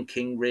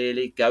drinking,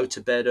 really. Go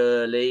to bed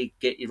early,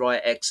 get your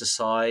right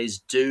exercise,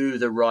 do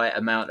the right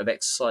amount of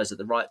exercise at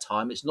the right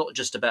time. It's not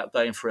just about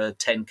going for a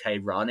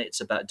 10K run.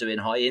 It's about doing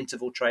high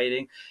interval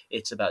training.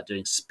 It's about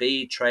doing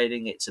speed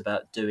training. It's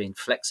about doing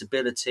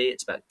flexibility.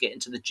 It's about getting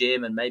to the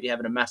gym and maybe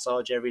having a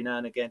massage every now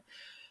and again.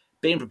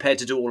 Being prepared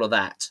to do all of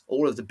that,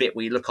 all of the bit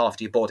where you look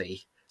after your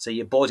body so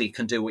your body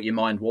can do what your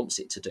mind wants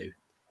it to do.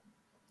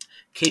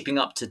 Keeping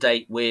up to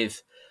date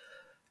with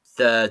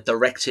the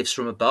directives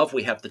from above.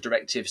 We have the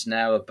directives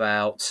now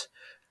about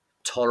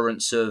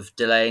tolerance of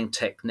delaying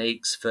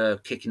techniques for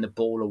kicking the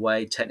ball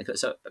away, technical.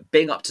 So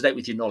being up to date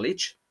with your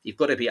knowledge, you've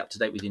got to be up to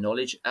date with your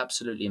knowledge.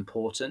 Absolutely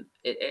important.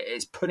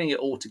 It's putting it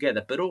all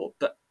together,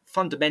 but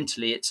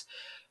fundamentally, it's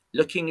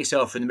looking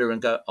yourself in the mirror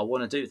and go, I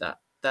want to do that.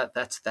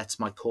 That's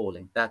my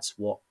calling. That's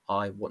what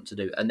I want to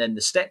do. And then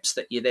the steps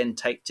that you then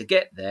take to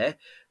get there,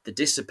 the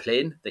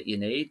discipline that you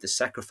need, the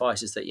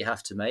sacrifices that you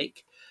have to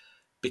make,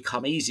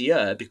 become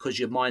easier because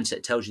your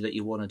mindset tells you that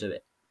you want to do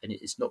it and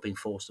it's not being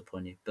forced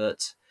upon you.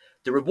 But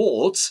the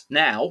rewards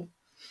now,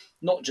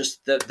 not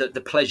just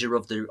the pleasure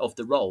of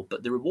the role,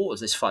 but the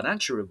rewards, there's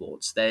financial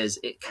rewards.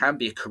 It can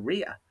be a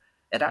career.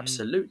 It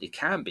absolutely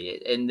can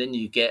be. And then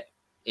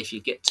if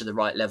you get to the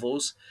right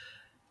levels,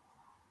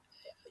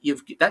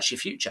 that's your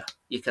future.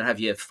 You can have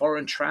your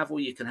foreign travel,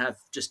 you can have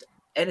just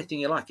anything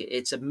you like.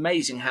 It's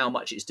amazing how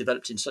much it's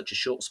developed in such a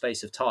short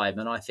space of time.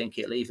 And I think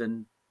it'll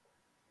even,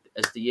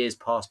 as the years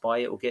pass by,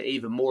 it will get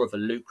even more of a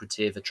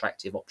lucrative,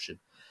 attractive option.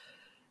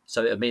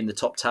 So it'll mean the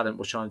top talent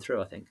will shine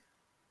through, I think.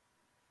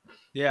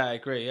 Yeah, I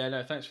agree. Yeah,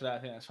 no, thanks for that. I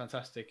think that's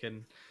fantastic,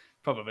 and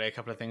probably a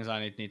couple of things I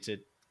need to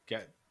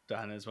get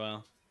done as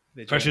well.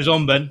 The gym. Pressure's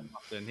on, Ben.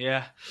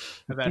 Yeah,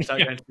 I better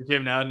start going to the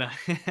gym now, don't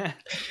I?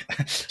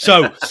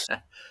 So,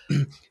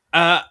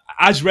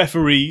 as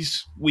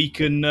referees, we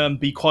can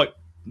be quite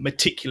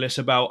meticulous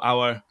about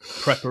our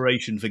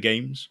preparation for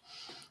games.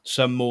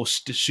 Some more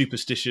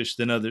superstitious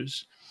than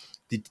others.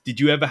 Did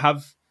you ever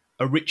have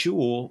a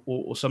ritual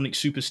or something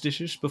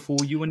superstitious before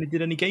you when you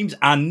did any games?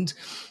 And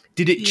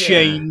did it Yeah.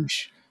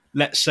 change,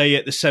 let's say,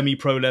 at the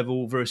semi-pro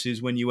level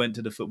versus when you went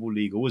to the Football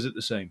League, or was it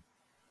the same?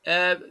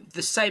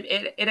 The same.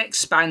 It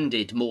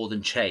expanded more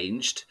than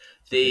changed.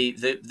 Okay.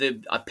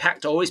 I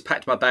always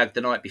packed my bag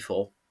the night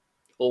before,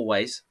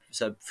 always.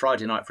 So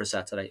Friday night for a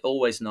Saturday,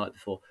 always the night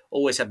before.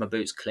 Always had my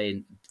boots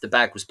clean. The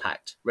bag was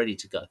packed, ready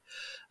to go.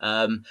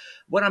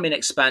 When I mean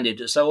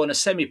expanded, so on a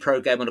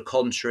semi-pro game, on a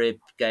contrary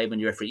game, and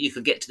you're referee, you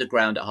could get to the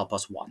ground at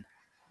 1:30.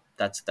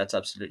 That's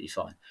absolutely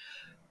fine.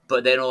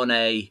 But then on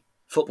a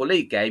Football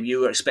League game,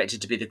 you were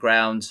expected to be the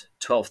ground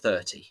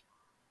 12:30,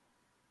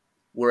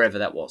 wherever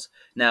that was.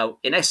 Now,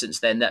 in essence,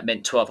 then that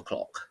meant 12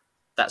 o'clock.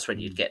 That's when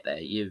you'd get there.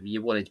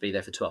 You wanted to be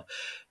there for 12.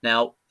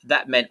 Now,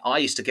 that meant I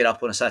used to get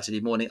up on a Saturday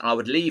morning and I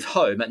would leave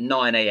home at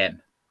 9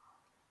 a.m.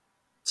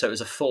 So it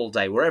was a full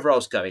day wherever I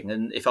was going.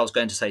 And if I was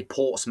going to say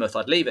Portsmouth,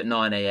 I'd leave at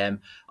 9 a.m.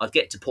 I'd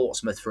get to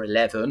Portsmouth for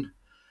 11,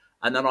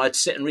 and then I'd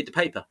sit and read the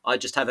paper. I'd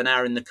just have an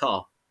hour in the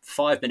car.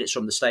 5 minutes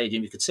from the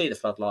stadium, you could see the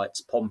floodlights,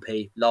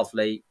 Pompey,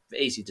 lovely,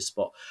 easy to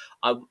spot.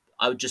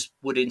 I just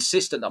would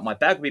insist that my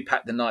bag would be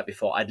packed the night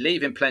before. I'd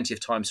leave in plenty of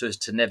time so as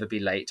to never be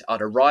late.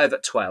 I'd arrive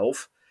at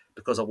 12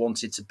 because I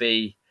wanted to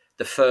be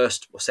the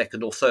first or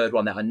second or third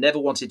one there. I never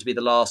wanted to be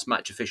the last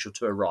match official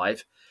to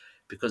arrive,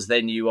 because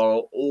then you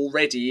are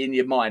already in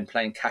your mind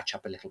playing catch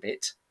up a little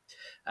bit.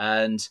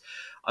 And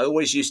I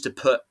always used to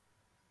put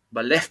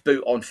my left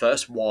boot on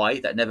first. Why?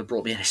 That never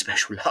brought me any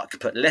special luck,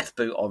 but left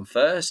boot on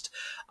first.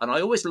 And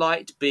I always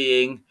liked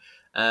being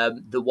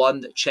the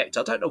one that checked.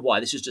 I don't know why,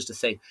 this was just a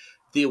thing.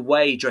 The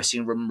away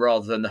dressing room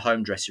rather than the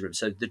home dressing room.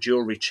 So the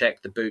jewellery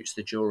check, the boots,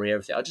 the jewellery,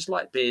 everything. I just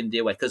liked being the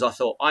away because I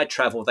thought I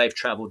travelled, they've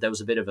travelled. There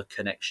was a bit of a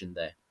connection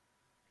there.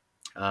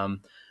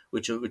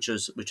 Which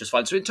was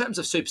fine. So in terms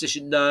of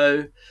superstition,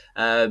 no,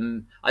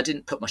 I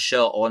didn't put my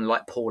shirt on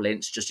like Paul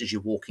Ince just as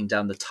you're walking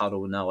down the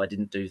tunnel. No, I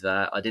didn't do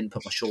that. I didn't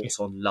put my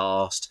shorts on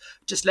last.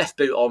 Just left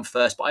boot on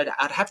first. But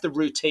I'd have the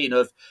routine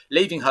of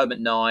leaving home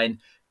at 9,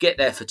 get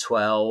there for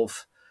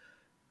 12,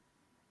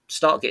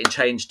 start getting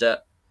changed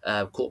at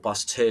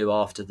 2:15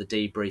 after the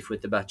debrief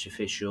with the match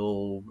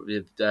official,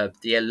 with the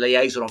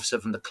liaison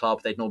officer from the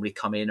club. They'd normally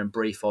come in and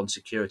brief on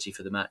security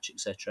for the match,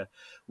 etc.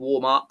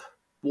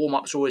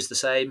 Warm-ups are always the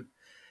same.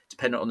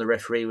 Dependent on the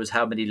referee was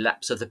how many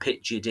laps of the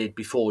pitch you did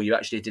before you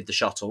actually did the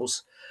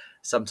shuttles.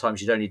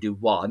 Sometimes you'd only do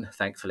one,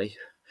 thankfully.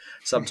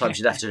 Sometimes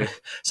you'd have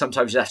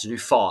to do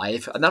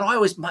 5. And then I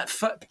always,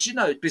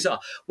 bizarre.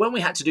 When we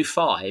had to do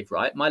 5,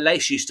 right, my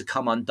lace used to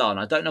come undone.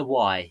 I don't know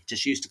why.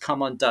 Just used to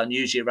come undone,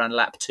 usually around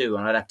lap 2,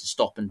 and I'd have to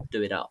stop and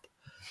do it up.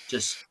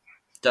 Just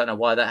don't know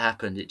why that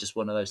happened. It's just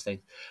one of those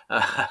things.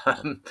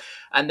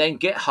 And then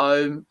get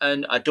home,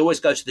 and I'd always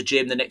go to the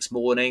gym the next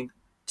morning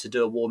to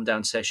do a warm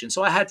down session.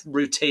 So I had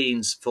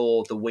routines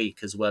for the week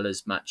as well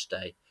as match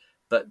day,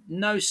 but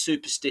no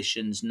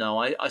superstitions. No,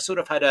 I sort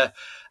of had a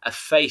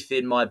faith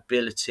in my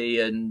ability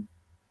and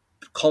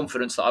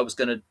confidence that I was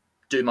going to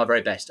do my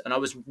very best. And I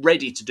was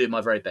ready to do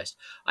my very best.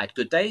 I had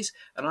good days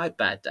and I had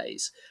bad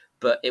days,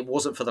 but it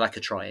wasn't for the lack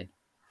of trying.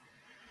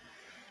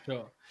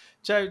 Sure.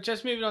 So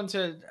just moving on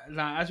to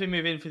as we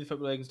move in through the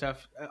Football League and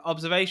stuff,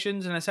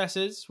 observations and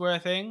assessors were a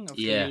thing.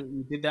 Obviously, Yeah.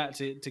 you did that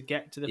to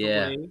get to the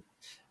Yeah. Football League.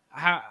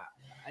 How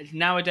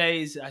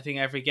nowadays, I think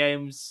every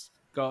game's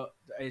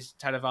is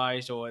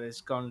televised or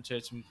it's gone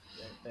to some.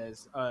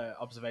 There's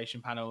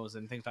observation panels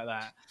and things like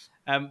that.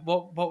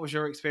 What was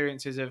your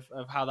experiences of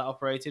how that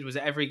operated? Was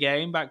it every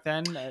game back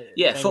then?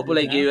 Yeah, Same as Football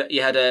it is League, now?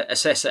 you had an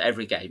assessor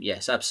every game.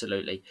 Yes,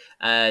 absolutely.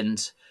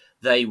 And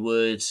they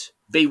would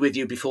be with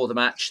you before the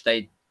match.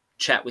 They'd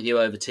chat with you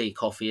over tea,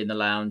 coffee in the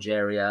lounge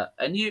area,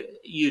 and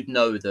you'd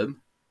know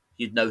them.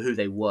 You'd know who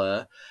they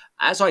were.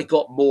 As I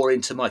got more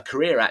into my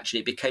career, actually,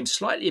 it became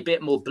slightly a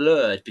bit more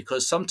blurred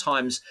because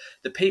sometimes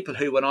the people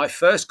who, when I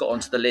first got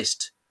onto the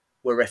list,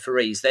 were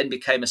referees, then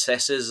became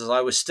assessors as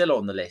I was still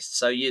on the list.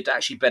 So you'd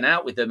actually been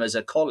out with them as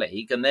a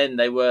colleague, and then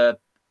they were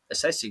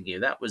assessing you.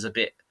 That was a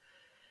bit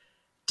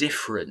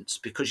different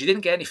because you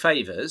didn't get any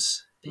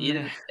favours. You Yeah.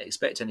 didn't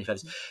expect any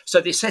favours. So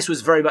the assessor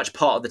was very much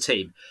part of the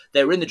team.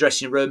 They were in the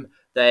dressing room.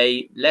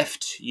 They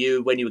left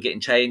you when you were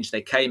getting changed.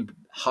 They came,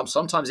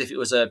 sometimes if it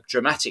was a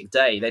dramatic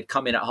day, they'd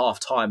come in at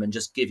half time and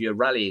just give you a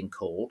rallying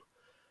call.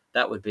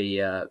 That would be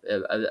a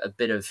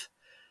bit of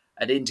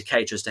an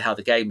indicator as to how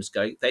the game was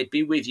going. They'd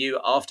be with you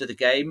after the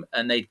game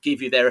and they'd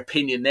give you their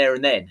opinion there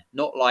and then.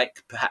 Not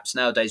like perhaps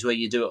nowadays where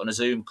you do it on a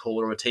Zoom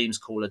call or a Teams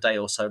call a day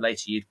or so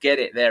later. You'd get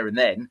it there and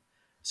then.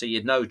 So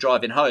you'd know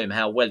driving home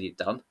how well you'd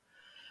done.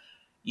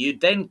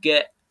 You'd then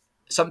get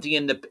something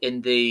in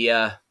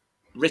the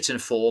written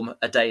form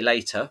a day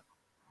later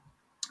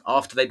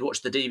after they'd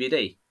watched the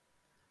DVD.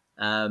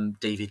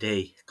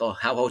 DVD. God,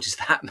 how old does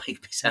that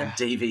make me sound?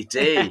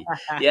 DVD.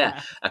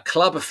 Yeah. A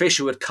club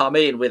official would come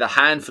in with a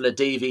handful of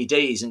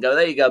DVDs and go,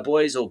 there you go,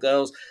 boys or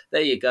girls.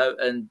 There you go.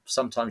 And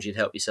sometimes you'd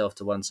help yourself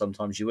to one.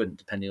 Sometimes you wouldn't,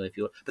 depending on if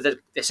you were. But the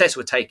assessor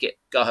would take it,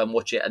 go home,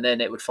 watch it, and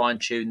then it would fine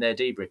tune their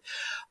debrief.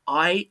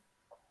 I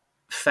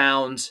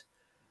found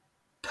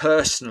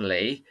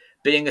personally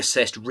being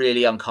assessed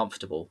really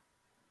uncomfortable,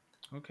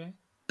 Okay.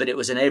 but it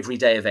was an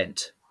everyday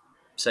event.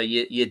 So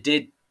you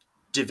did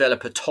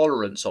develop a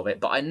tolerance of it,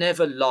 but I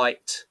never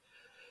liked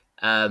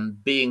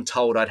being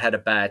told I'd had a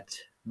bad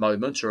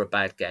moment or a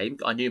bad game.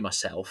 I knew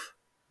myself.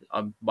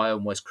 I'm my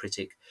own worst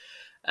critic.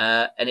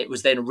 And it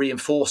was then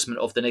reinforcement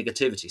of the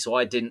negativity. So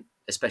I didn't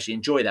especially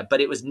enjoy that, but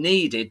it was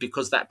needed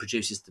because that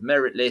produces the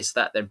merit list,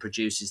 that then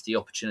produces the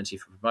opportunity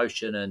for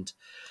promotion and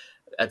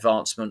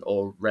advancement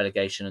or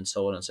relegation and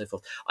so on and so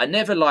forth. I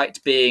never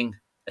liked being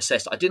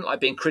assessed. I didn't like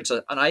being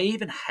criticised. And I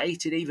even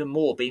hated even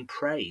more being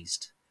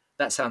praised.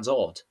 That sounds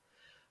odd.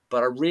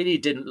 But I really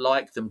didn't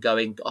like them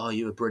going, oh,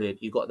 you were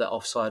brilliant. You got that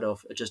offside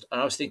off.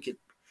 And I was thinking,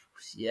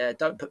 yeah,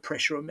 don't put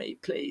pressure on me,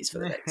 please, for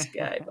the next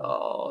game.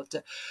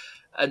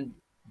 And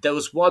there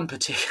was one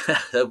particular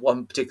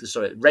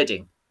story.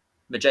 Reading,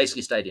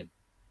 Majeski Stadium,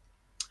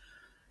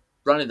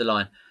 running the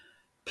line.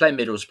 playing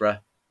Middlesbrough,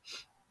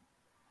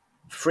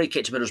 free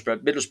kick to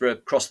Middlesbrough,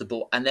 Middlesbrough cross the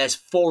ball, and there's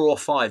 4 or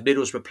 5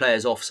 Middlesbrough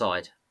players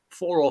offside.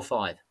 4 or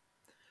 5.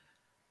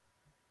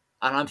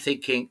 And I'm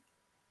thinking,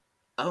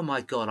 oh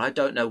my God, I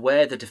don't know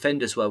where the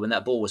defenders were when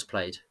that ball was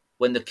played.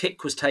 When the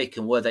kick was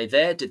taken, were they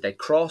there? Did they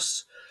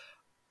cross?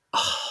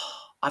 Oh,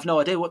 I've no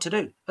idea what to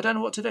do. I don't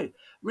know what to do.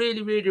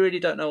 Really, really, really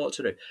don't know what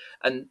to do.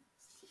 And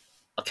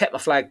I kept my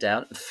flag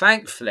down.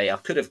 Thankfully, I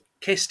could have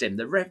kissed him.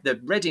 The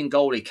Reading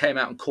goalie came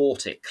out and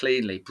caught it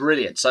cleanly.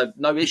 Brilliant. So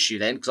no issue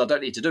then, because I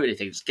don't need to do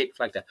anything. Just keep the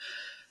flag down.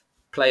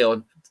 Play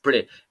on.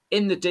 Brilliant.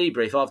 In the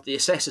debrief, after the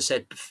assessor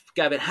said,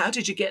 Gavin, how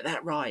did you get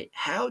that right?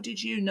 How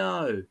did you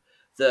know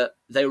that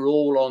they were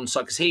all on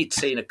side? Because he'd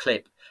seen a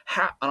clip.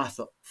 How? And I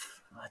thought,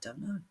 I don't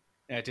know.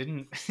 I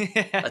didn't.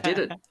 I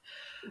didn't.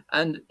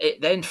 And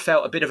it then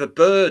felt a bit of a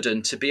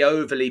burden to be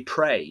overly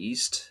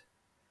praised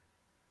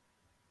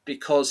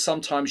because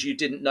sometimes you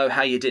didn't know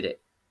how you did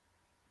it.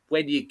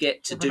 When you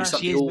get to do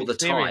something all the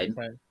time,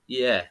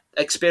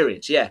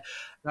 experience,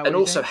 and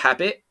also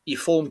habit. You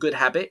form good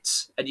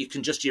habits, and you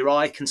can your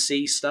eye can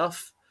see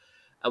stuff.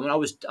 And when I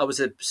was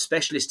a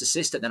specialist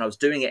assistant, then I was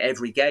doing it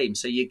every game.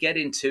 So you get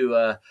into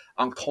a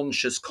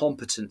unconscious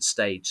competence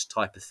stage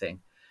type of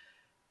thing.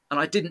 And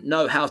I didn't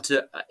know how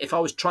to. If I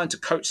was trying to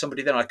coach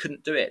somebody, then I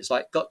couldn't do it. It's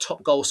like got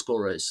top goal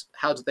scorers.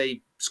 How do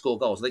they score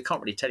goals? They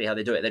can't really tell you how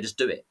they do it. They just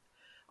do it.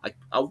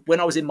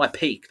 When I was in my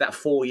peak, that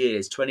 4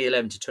 years,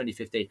 2011 to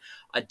 2015,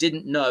 I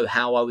didn't know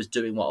how I was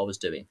doing what I was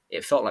doing.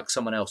 It felt like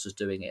someone else was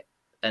doing it.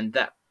 And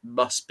that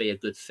must be a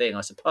good thing, I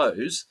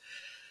suppose.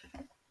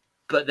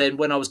 But then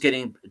when I was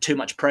getting too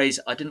much praise,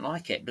 I didn't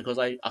like it because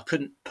I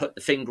couldn't put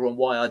the finger on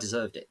why I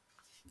deserved it.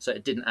 So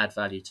it didn't add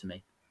value to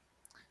me.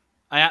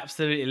 I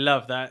absolutely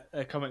love that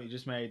comment you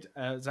just made.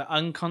 It's an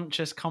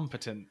unconscious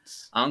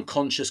competence.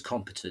 Unconscious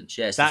competence,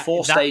 yes. The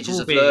 4 stages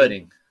of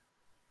learning.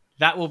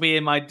 That will be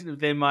in my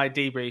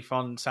debrief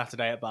on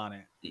Saturday at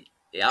Barnet.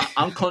 Yeah,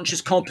 unconscious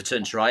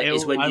competence, right,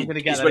 is when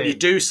you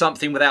do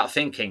something without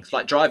thinking. It's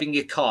like driving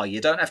your car. You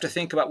don't have to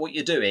think about what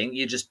you're doing.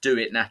 You just do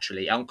it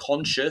naturally.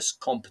 Unconscious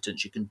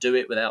competence. You can do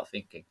it without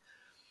thinking.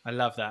 I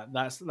love that.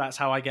 That's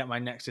how I get my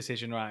next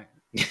decision right.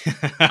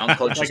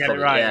 Unconscious I get it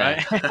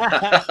right.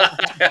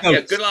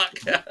 Yeah, good luck.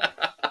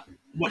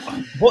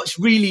 What's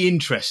really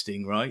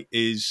interesting, right,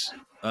 is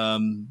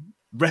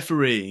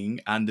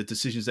refereeing and the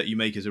decisions that you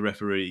make as a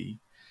referee.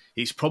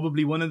 It's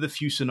probably one of the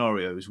few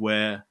scenarios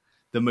where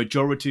the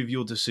majority of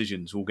your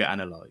decisions will get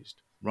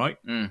analysed, right?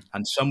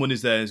 And someone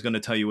is there who's going to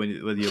tell you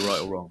whether you're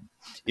right or wrong.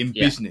 In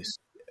business,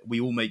 we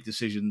all make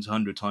decisions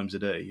 100 times a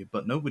day,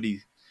 but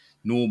nobody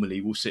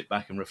normally will sit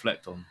back and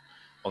reflect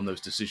on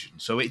those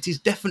decisions. So it is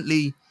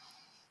definitely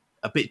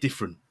a bit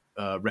different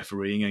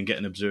refereeing and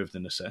getting observed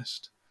and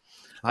assessed.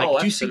 Like,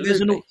 do you think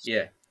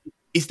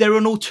is there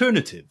an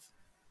alternative?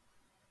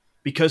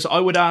 Because I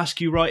would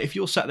ask you, right, if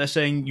you're sat there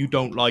saying you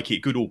don't like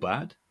it, good or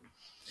bad,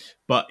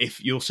 but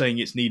if you're saying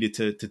it's needed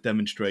to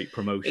demonstrate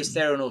promotion, is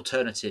there an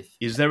alternative?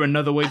 Is there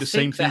another way the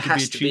same thing could be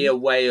achieved? There has to be a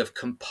way of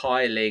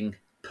compiling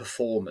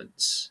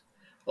performance,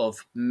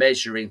 of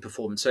measuring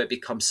performance, so it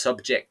becomes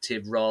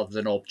subjective rather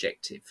than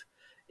objective.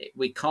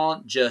 We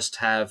can't just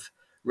have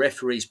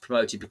referees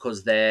promoted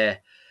because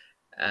they're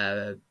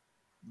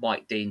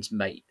Mike Dean's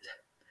mate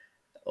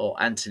or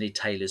Anthony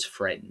Taylor's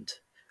friend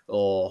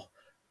or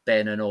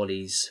Ben and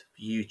Ollie's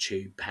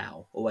YouTube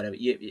pal or whatever.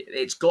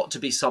 It's got to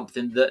be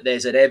something that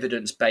there's an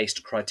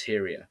evidence-based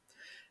criteria.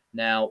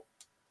 Now,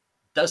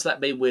 does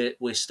that mean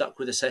we're stuck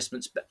with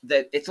assessments? But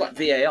it's like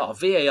VAR.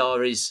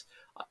 VAR is,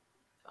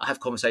 I have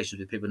conversations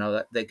with people now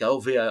that they go,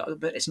 VAR,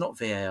 but it's not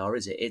VAR,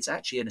 is it? It's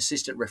actually an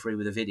assistant referee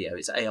with a video.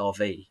 It's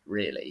ARV,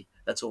 really.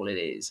 That's all it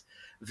is.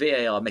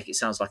 VAR make it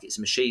sound like it's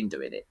a machine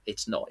doing it.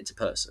 It's not. It's a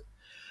person.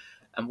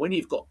 And when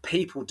you've got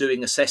people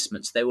doing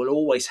assessments, they will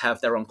always have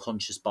their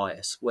unconscious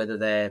bias. Whether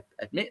they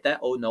admit that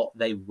or not,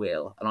 they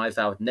will. And I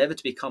vowed never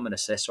to become an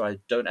assessor. I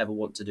don't ever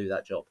want to do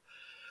that job.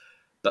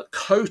 But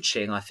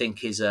coaching, I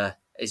think, is an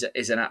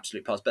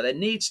absolute plus. But there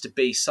needs to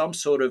be some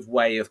sort of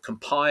way of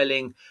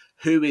compiling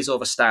who is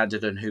of a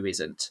standard and who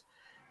isn't.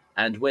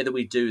 And whether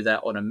we do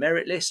that on a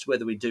merit list,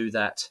 whether we do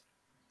that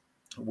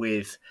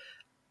with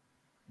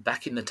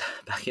back in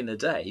the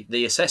day,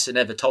 the assessor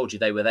never told you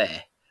they were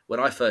there. When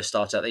I first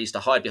started out, they used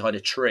to hide behind a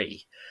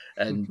tree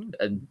and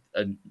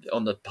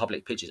on the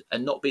public pitches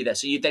and not be there.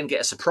 So you then get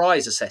a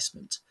surprise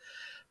assessment.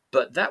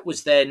 But that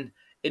was then,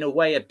 in a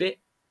way, a bit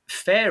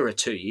fairer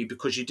to you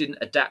because you didn't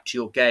adapt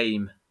your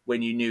game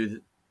when you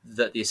knew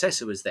that the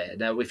assessor was there.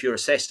 Now, if you're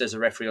assessed as a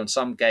referee on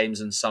some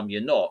games and some you're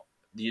not,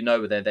 you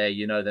know they're there,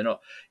 you know they're not.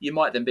 You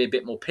might then be a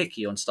bit more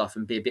picky on stuff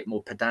and be a bit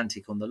more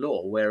pedantic on the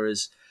law,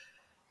 whereas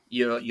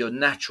your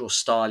natural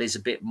style is a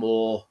bit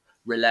more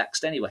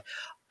relaxed anyway.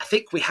 I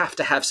think we have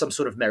to have some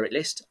sort of merit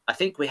list. I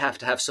think we have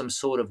to have some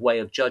sort of way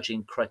of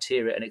judging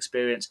criteria and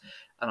experience.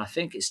 And I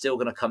think it's still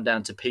going to come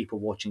down to people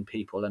watching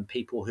people and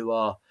people who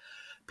are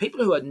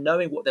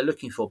knowing what they're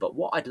looking for. But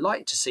what I'd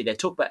like to see, they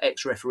talk about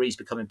ex-referees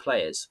becoming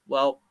players.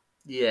 Well,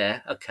 yeah,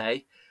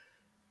 okay.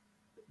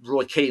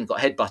 Roy Keane got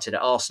headbutted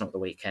at Arsenal at the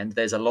weekend.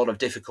 There's a lot of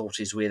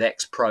difficulties with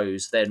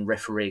ex-pros then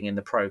refereeing in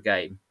the pro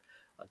game.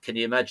 Can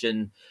you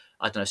imagine,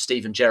 I don't know,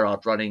 Steven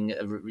Gerrard running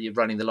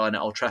the line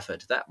at Old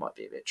Trafford? That might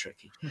be a bit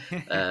tricky.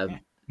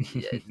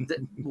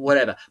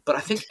 Whatever. But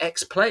I think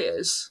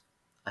ex-players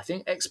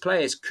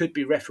could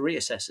be referee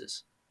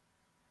assessors.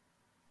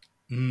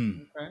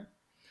 Mm. Okay.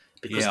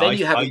 Because Yeah, then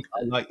you I haven't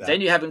like that.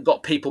 then you haven't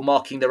got people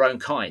marking their own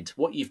kind.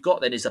 What you've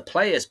got then is a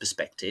player's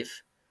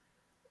perspective.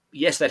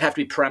 Yes, there'd have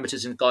to be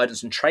parameters and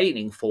guidance and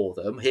training for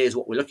them. Here's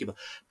what we're looking for.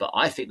 But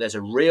I think there's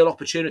a real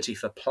opportunity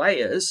for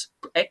players,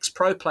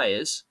 ex-pro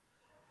players,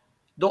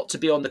 not to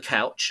be on the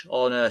couch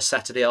on a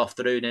Saturday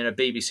afternoon in a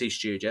BBC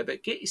studio,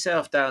 but get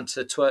yourself down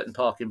to Twerton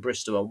Park in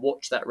Bristol and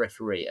watch that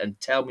referee and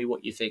tell me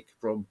what you think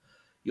from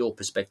your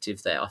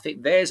perspective there. I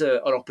think there's an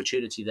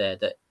opportunity there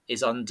that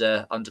is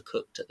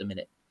undercooked at the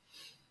minute.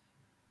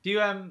 Do you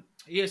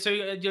yeah? So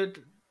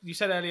you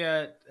said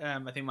earlier, I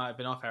think it might have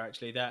been off air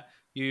actually, that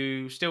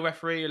you still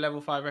referee, a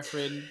level 5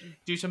 referee, and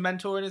do some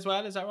mentoring as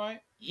well. Is that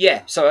right?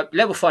 Yeah, so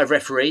level 5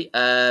 referee.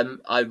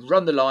 I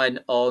run the line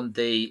on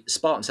the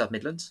Spartan South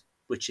Midlands,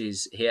 which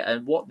is here,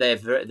 and what they're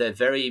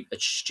very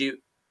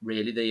astute.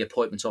 Really, the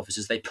appointment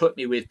officers, they put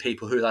me with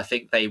people who I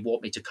think they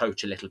want me to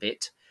coach a little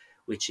bit,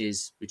 which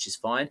is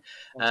fine.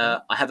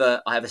 Awesome. I have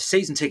a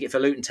season ticket for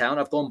Luton Town.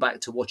 I've gone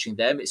back to watching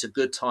them. It's a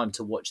good time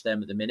to watch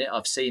them at the minute.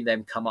 I've seen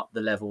them come up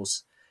the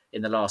levels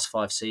in the last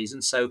 5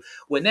 seasons. So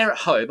when they're at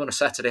home on a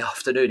Saturday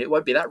afternoon, it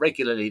won't be that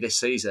regularly this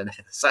season.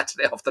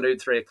 Saturday afternoon,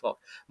 3:00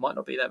 might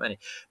not be that many.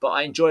 But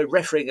I enjoy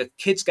refereeing a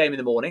kids' game in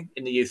the morning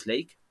in the youth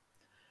league,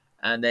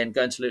 and then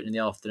going to Luton in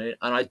the afternoon.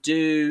 And I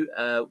do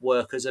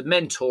work as a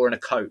mentor and a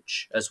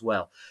coach as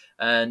well.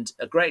 And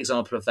a great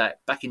example of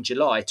that, back in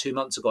July, 2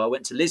 months ago, I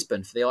went to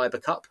Lisbon for the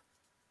IBA Cup.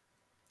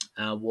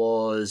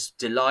 Was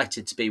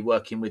delighted to be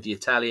working with the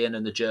Italian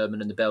and the German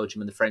and the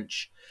Belgium and the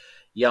French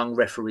young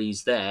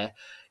referees there.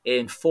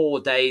 In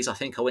 4 days, I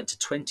think I went to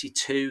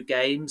 22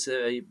 games,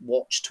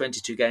 watched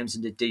 22 games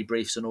and did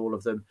debriefs on all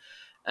of them.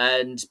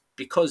 And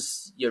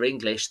because you're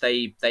English,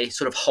 they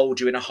sort of hold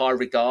you in a high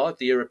regard.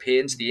 The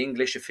Europeans, the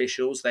English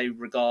officials, they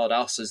regard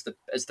us as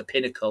the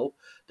pinnacle,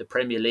 the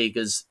Premier League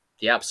as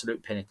the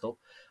absolute pinnacle.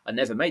 I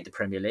never made the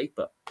Premier League,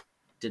 but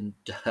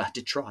I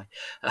did try.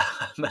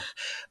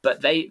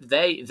 But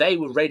they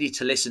were ready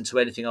to listen to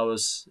anything I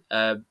was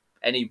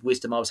any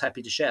wisdom I was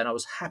happy to share, and I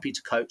was happy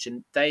to coach.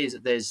 And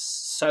there's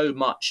so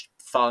much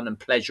fun and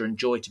pleasure and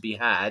joy to be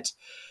had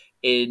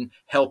in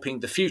helping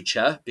the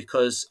future,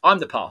 because I'm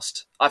the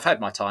past. I've had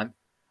my time.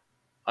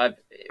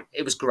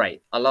 It was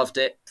great. I loved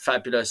it.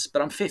 Fabulous.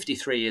 But I'm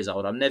 53 years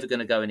old. I'm never going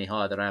to go any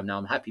higher than I am now.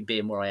 I'm happy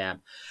being where I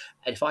am.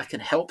 And if I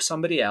can help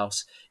somebody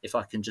else, if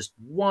I can just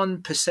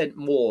 1%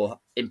 more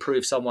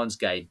improve someone's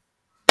game,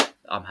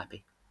 I'm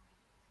happy.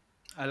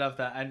 I love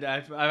that, and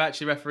I've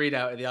actually refereed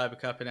out at the IBA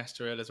Cup in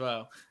Estoril as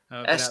well. I've been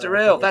out there a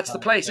Estoril, couple of that's the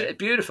times, place. so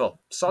Beautiful. met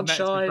some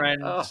Sunshine.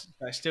 friends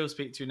I still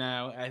speak to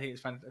now. I think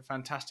it's a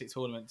fantastic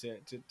tournament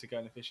to go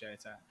and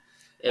officiate at.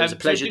 It was a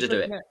pleasure to do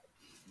it.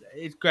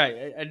 It's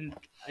great, and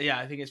yeah,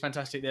 I think it's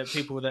fantastic that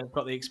people that have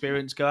got the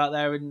experience go out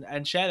there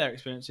and share their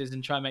experiences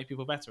and try and make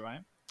people better.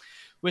 Right?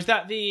 Was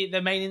that the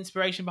main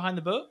inspiration behind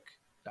the book?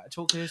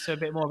 Talk to us a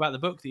bit more about the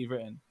book that you've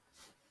written.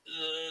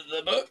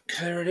 The book,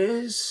 there it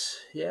is.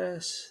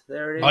 Yes,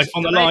 there it is. Life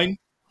on the line.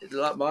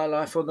 Like my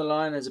life on the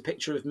line. There's a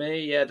picture of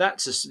me. Yeah,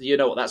 that's that's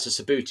a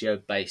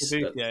Sabutio base.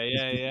 But,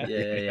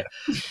 yeah.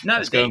 No,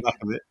 Let's go back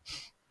a bit.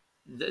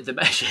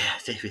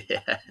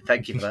 Yeah,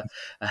 thank you for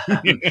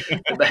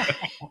that.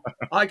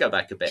 I go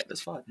back a bit.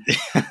 That's fine.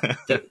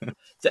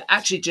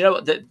 Actually, do you know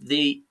what?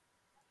 The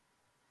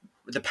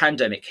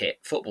pandemic hit.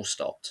 Football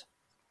stopped,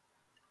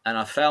 and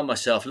I found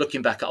myself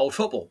looking back at old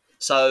football.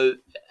 So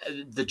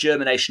the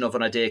germination of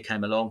an idea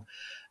came along,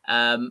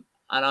 and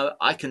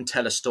I can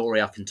tell a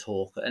story. I can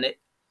talk, and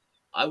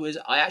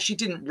I actually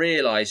didn't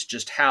realise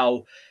just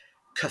how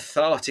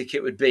cathartic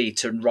it would be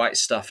to write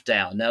stuff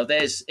down. Now,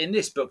 in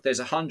this book, there's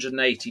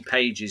 180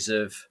 pages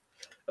of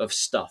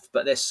stuff,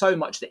 but there's so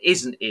much that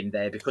isn't in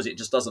there because it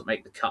just doesn't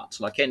make the cut.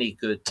 Like any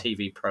good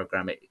TV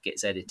program, it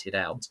gets edited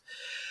out.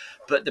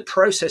 But the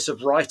process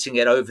of writing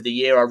it over the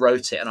year I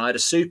wrote it, and I had a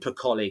super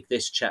colleague,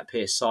 this chap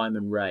here,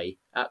 Simon Ray,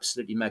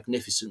 absolutely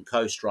magnificent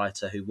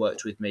ghostwriter who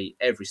worked with me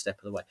every step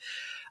of the way.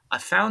 I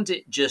found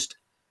it just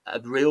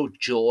a real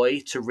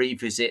joy to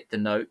revisit the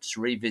notes,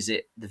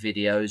 revisit the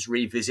videos,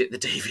 revisit the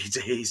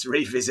DVDs,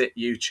 revisit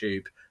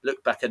YouTube,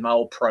 look back at my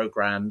old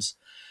programs,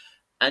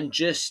 and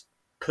just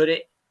put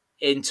it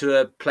into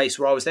a place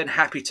where I was then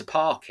happy to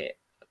park it,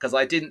 because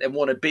I didn't then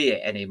want to be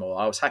it anymore.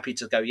 I was happy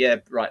to go, yeah,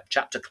 right,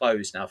 chapter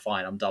closed now,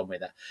 fine, I'm done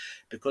with that.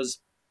 Because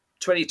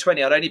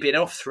 2020, I'd only been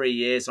off 3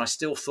 years, and I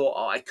still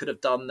thought, I could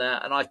have done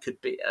that, and I could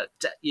be.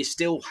 You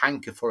still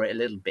hanker for it a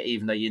little bit,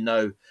 even though you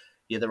know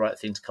you're the right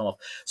thing to come off.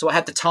 So I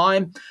had the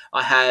time,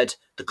 I had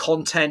the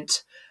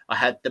content, I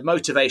had the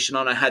motivation,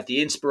 and I had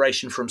the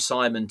inspiration from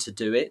Simon to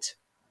do it,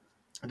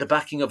 the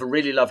backing of a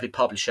really lovely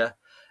publisher,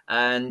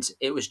 and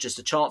it was just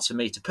a chance for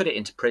me to put it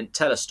into print,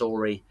 tell a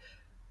story,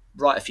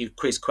 write a few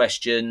quiz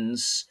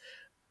questions,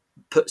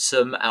 put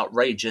some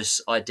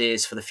outrageous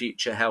ideas for the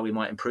future, how we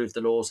might improve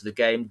the laws of the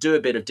game, do a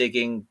bit of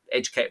digging,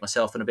 educate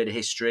myself on a bit of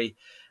history.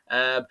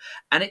 And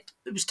it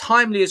was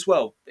timely as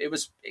well.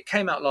 It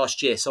came out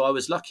last year, so I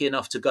was lucky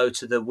enough to go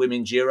to the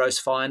Women's Euros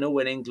final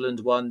when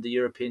England won the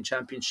European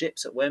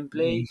Championships at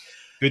Wembley.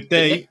 Good The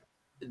day.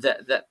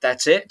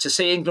 that's it. To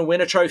see England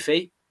win a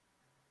trophy,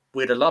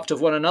 we'd have loved to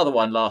have won another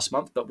one last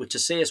month, but to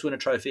see us win a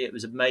trophy, it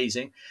was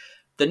amazing.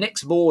 The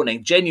next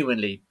morning,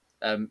 genuinely,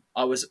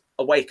 I was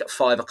awake at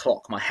 5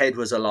 o'clock. My head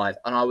was alive,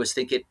 and I was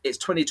thinking, it's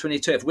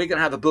 2022. If we're going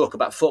to have a book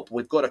about football,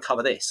 we've got to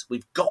cover this.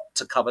 We've got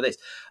to cover this.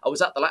 I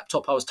was at the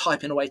laptop. I was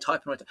typing away.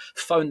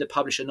 Phoned the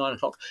publisher at 9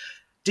 o'clock.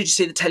 Did you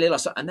see the telly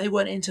last night? And they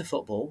weren't into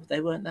football.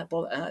 They weren't that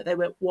bothered. They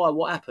went, why?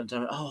 What happened? I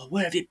went, oh,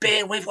 where have you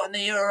been? We've won the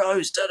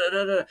Euros. Da, da,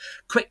 da, da.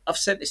 Quick, I've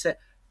sent this there.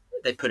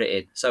 They put it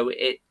in. So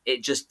it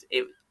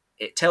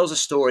tells a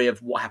story of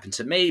what happened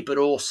to me, but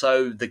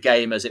also the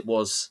game as it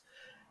was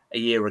a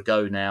year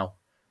ago now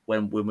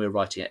when we were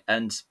writing it.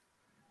 And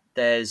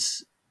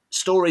there's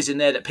stories in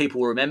there that people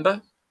will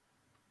remember.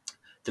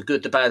 The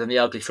good, the bad, and the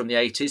ugly from the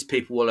 80s.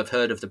 People will have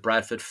heard of the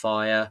Bradford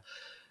fire,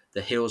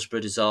 the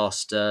Hillsborough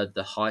disaster,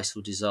 the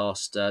Heysel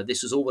disaster.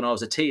 This was all when I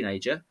was a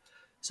teenager.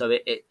 So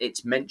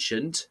it's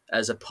mentioned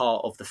as a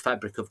part of the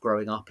fabric of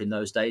growing up in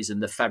those days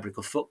and the fabric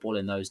of football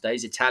in those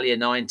days. Italia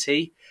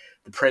 90,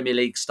 the Premier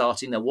League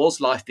starting. There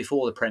was life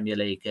before the Premier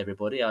League,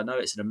 everybody. I know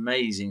it's an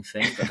amazing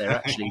thing, but there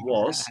actually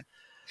was.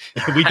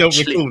 We don't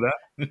recall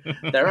that.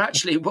 There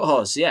actually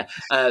was, yeah.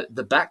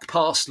 The back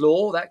pass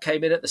law, that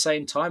came in at the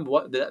same time.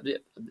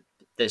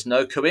 There's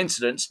no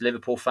coincidence.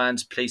 Liverpool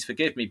fans, please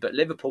forgive me, but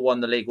Liverpool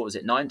won the league,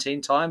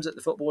 19 times at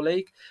the Football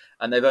League?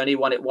 And they've only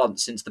won it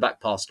once since the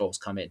back pass law's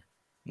come in.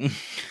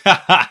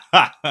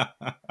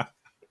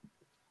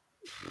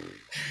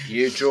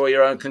 You draw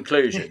your own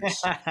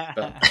conclusions.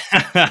 But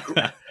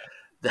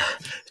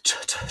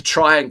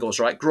triangles,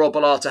 right?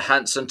 Grobbelaar to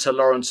Hansen to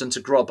Lawrence and to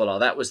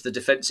Grobbelaar. That was the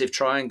defensive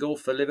triangle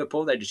for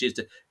Liverpool. They just used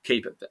to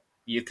keep it.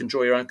 You can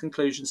draw your own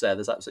conclusions there.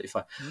 There's absolutely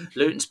fine. Okay.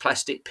 Luton's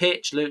plastic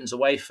pitch, Luton's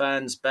away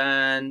fans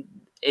ban.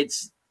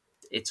 It's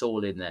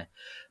all in there.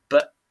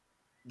 But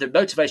the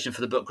motivation for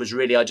the book was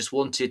really I just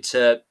wanted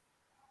to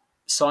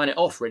sign it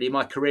off, really,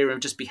 my career,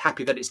 and just be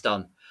happy that it's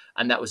done.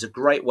 And that was a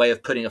great way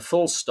of putting a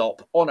full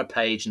stop on a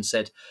page and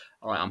said,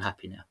 all right, I'm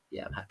happy now.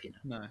 Yeah, I'm happy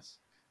now. Nice.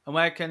 And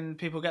where can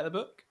people get the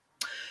book?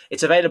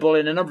 It's available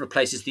in a number of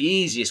places. The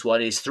easiest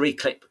one is 3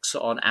 clicks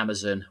on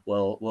Amazon.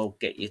 We'll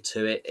get you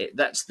to it.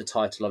 That's the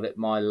title of it,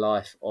 My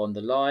Life on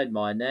the Line,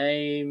 my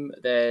name.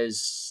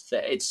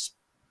 It's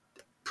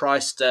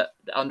priced at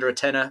under a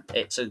tenner.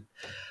 It's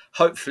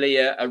hopefully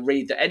a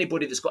read that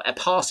anybody that's got a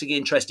passing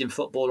interest in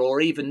football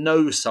or even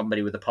knows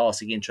somebody with a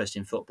passing interest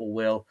in football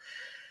will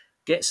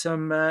get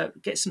some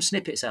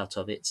snippets out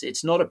of it.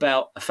 It's not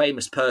about a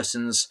famous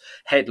person's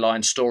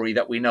headline story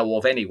that we know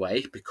of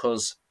anyway,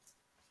 because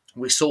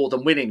we saw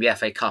them winning the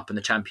FA Cup and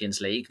the Champions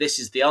League. This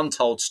is the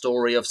untold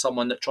story of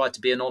someone that tried to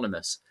be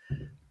anonymous,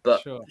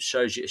 but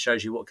shows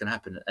you what can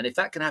happen. And if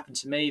that can happen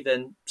to me,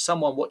 then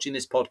someone watching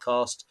this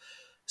podcast,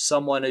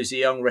 someone who's a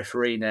young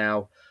referee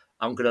now,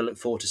 I'm going to look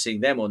forward to seeing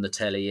them on the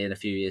telly in a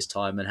few years'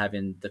 time and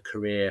having the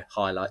career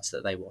highlights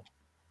that they want.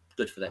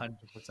 Good for them.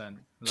 100%.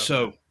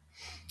 So,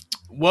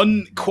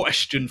 one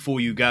question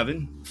for you,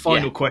 Gavin.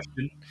 Final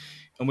question.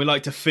 And we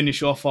like to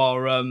finish off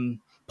our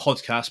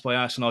podcast by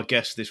asking our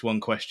guests this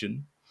one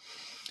question.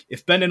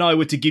 If Ben and I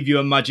were to give you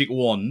a magic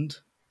wand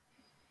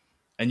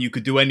and you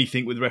could do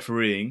anything with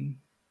refereeing,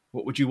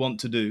 what would you want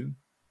to do?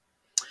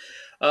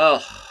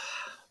 Oh,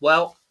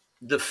 well,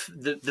 the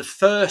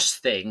first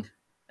thing,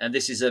 and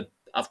this is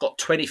I've got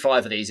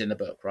 25 of these in the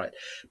book, right?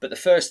 But the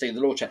first thing,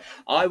 the launcher,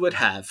 I would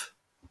have,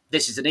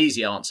 this is an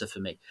easy answer for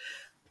me.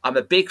 I'm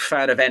a big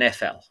fan of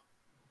NFL,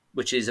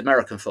 which is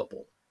American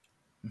football.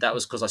 That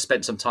was because I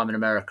spent some time in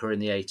America in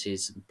the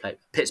 80s and played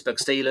Pittsburgh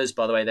Steelers.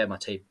 By the way, they're my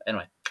team.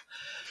 Anyway,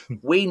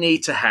 we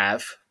need to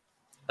have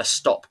a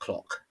stop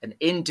clock, an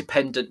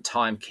independent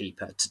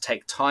timekeeper to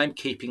take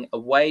timekeeping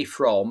away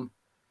from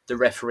the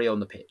referee on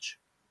the pitch.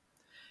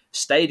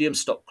 Stadium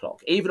stop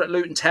clock. Even at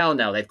Luton Town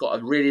now, they've got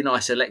a really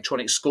nice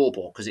electronic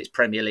scoreboard because it's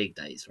Premier League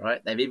days,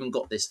 right? They've even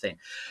got this thing.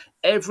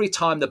 Every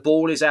time the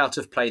ball is out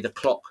of play, the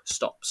clock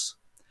stops.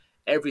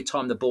 Every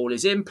time the ball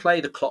is in play,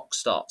 the clock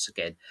starts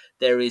again.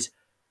 There is,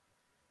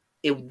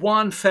 in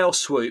one fell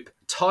swoop,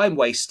 time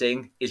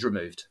wasting is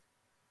removed.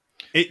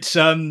 It's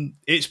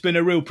been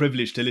a real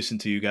privilege to listen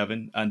to you,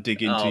 Gavin, and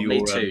dig into your.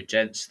 Me too,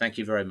 gents. Thank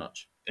you very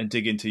much. And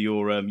dig into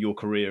your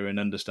career and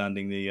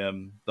understanding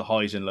the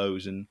highs and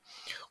lows and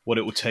what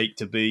it will take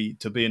to be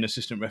an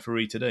assistant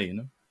referee today. You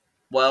know.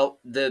 Well,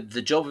 the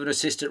job of an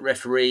assistant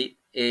referee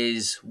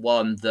is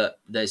one that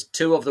there's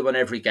 2 of them on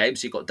every game,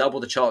 so you've got double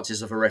the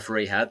chances of a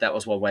referee had. That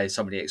was one way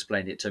somebody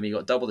explained it to me. You've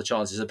got double the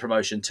chances of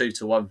promotion,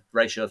 2-1,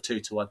 ratio of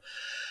 2-1.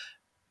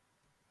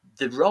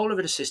 The role of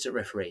an assistant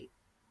referee,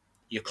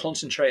 you're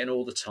concentrating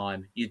all the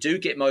time. You do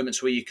get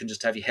moments where you can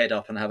just have your head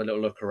up and have a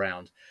little look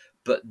around.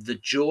 But the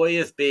joy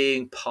of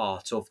being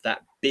part of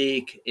that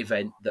big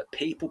event that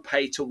people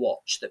pay to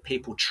watch, that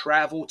people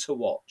travel to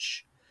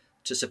watch,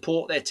 to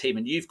support their team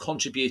and you've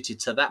contributed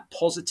to that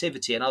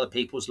positivity in other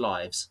people's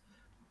lives,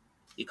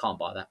 you can't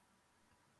buy that.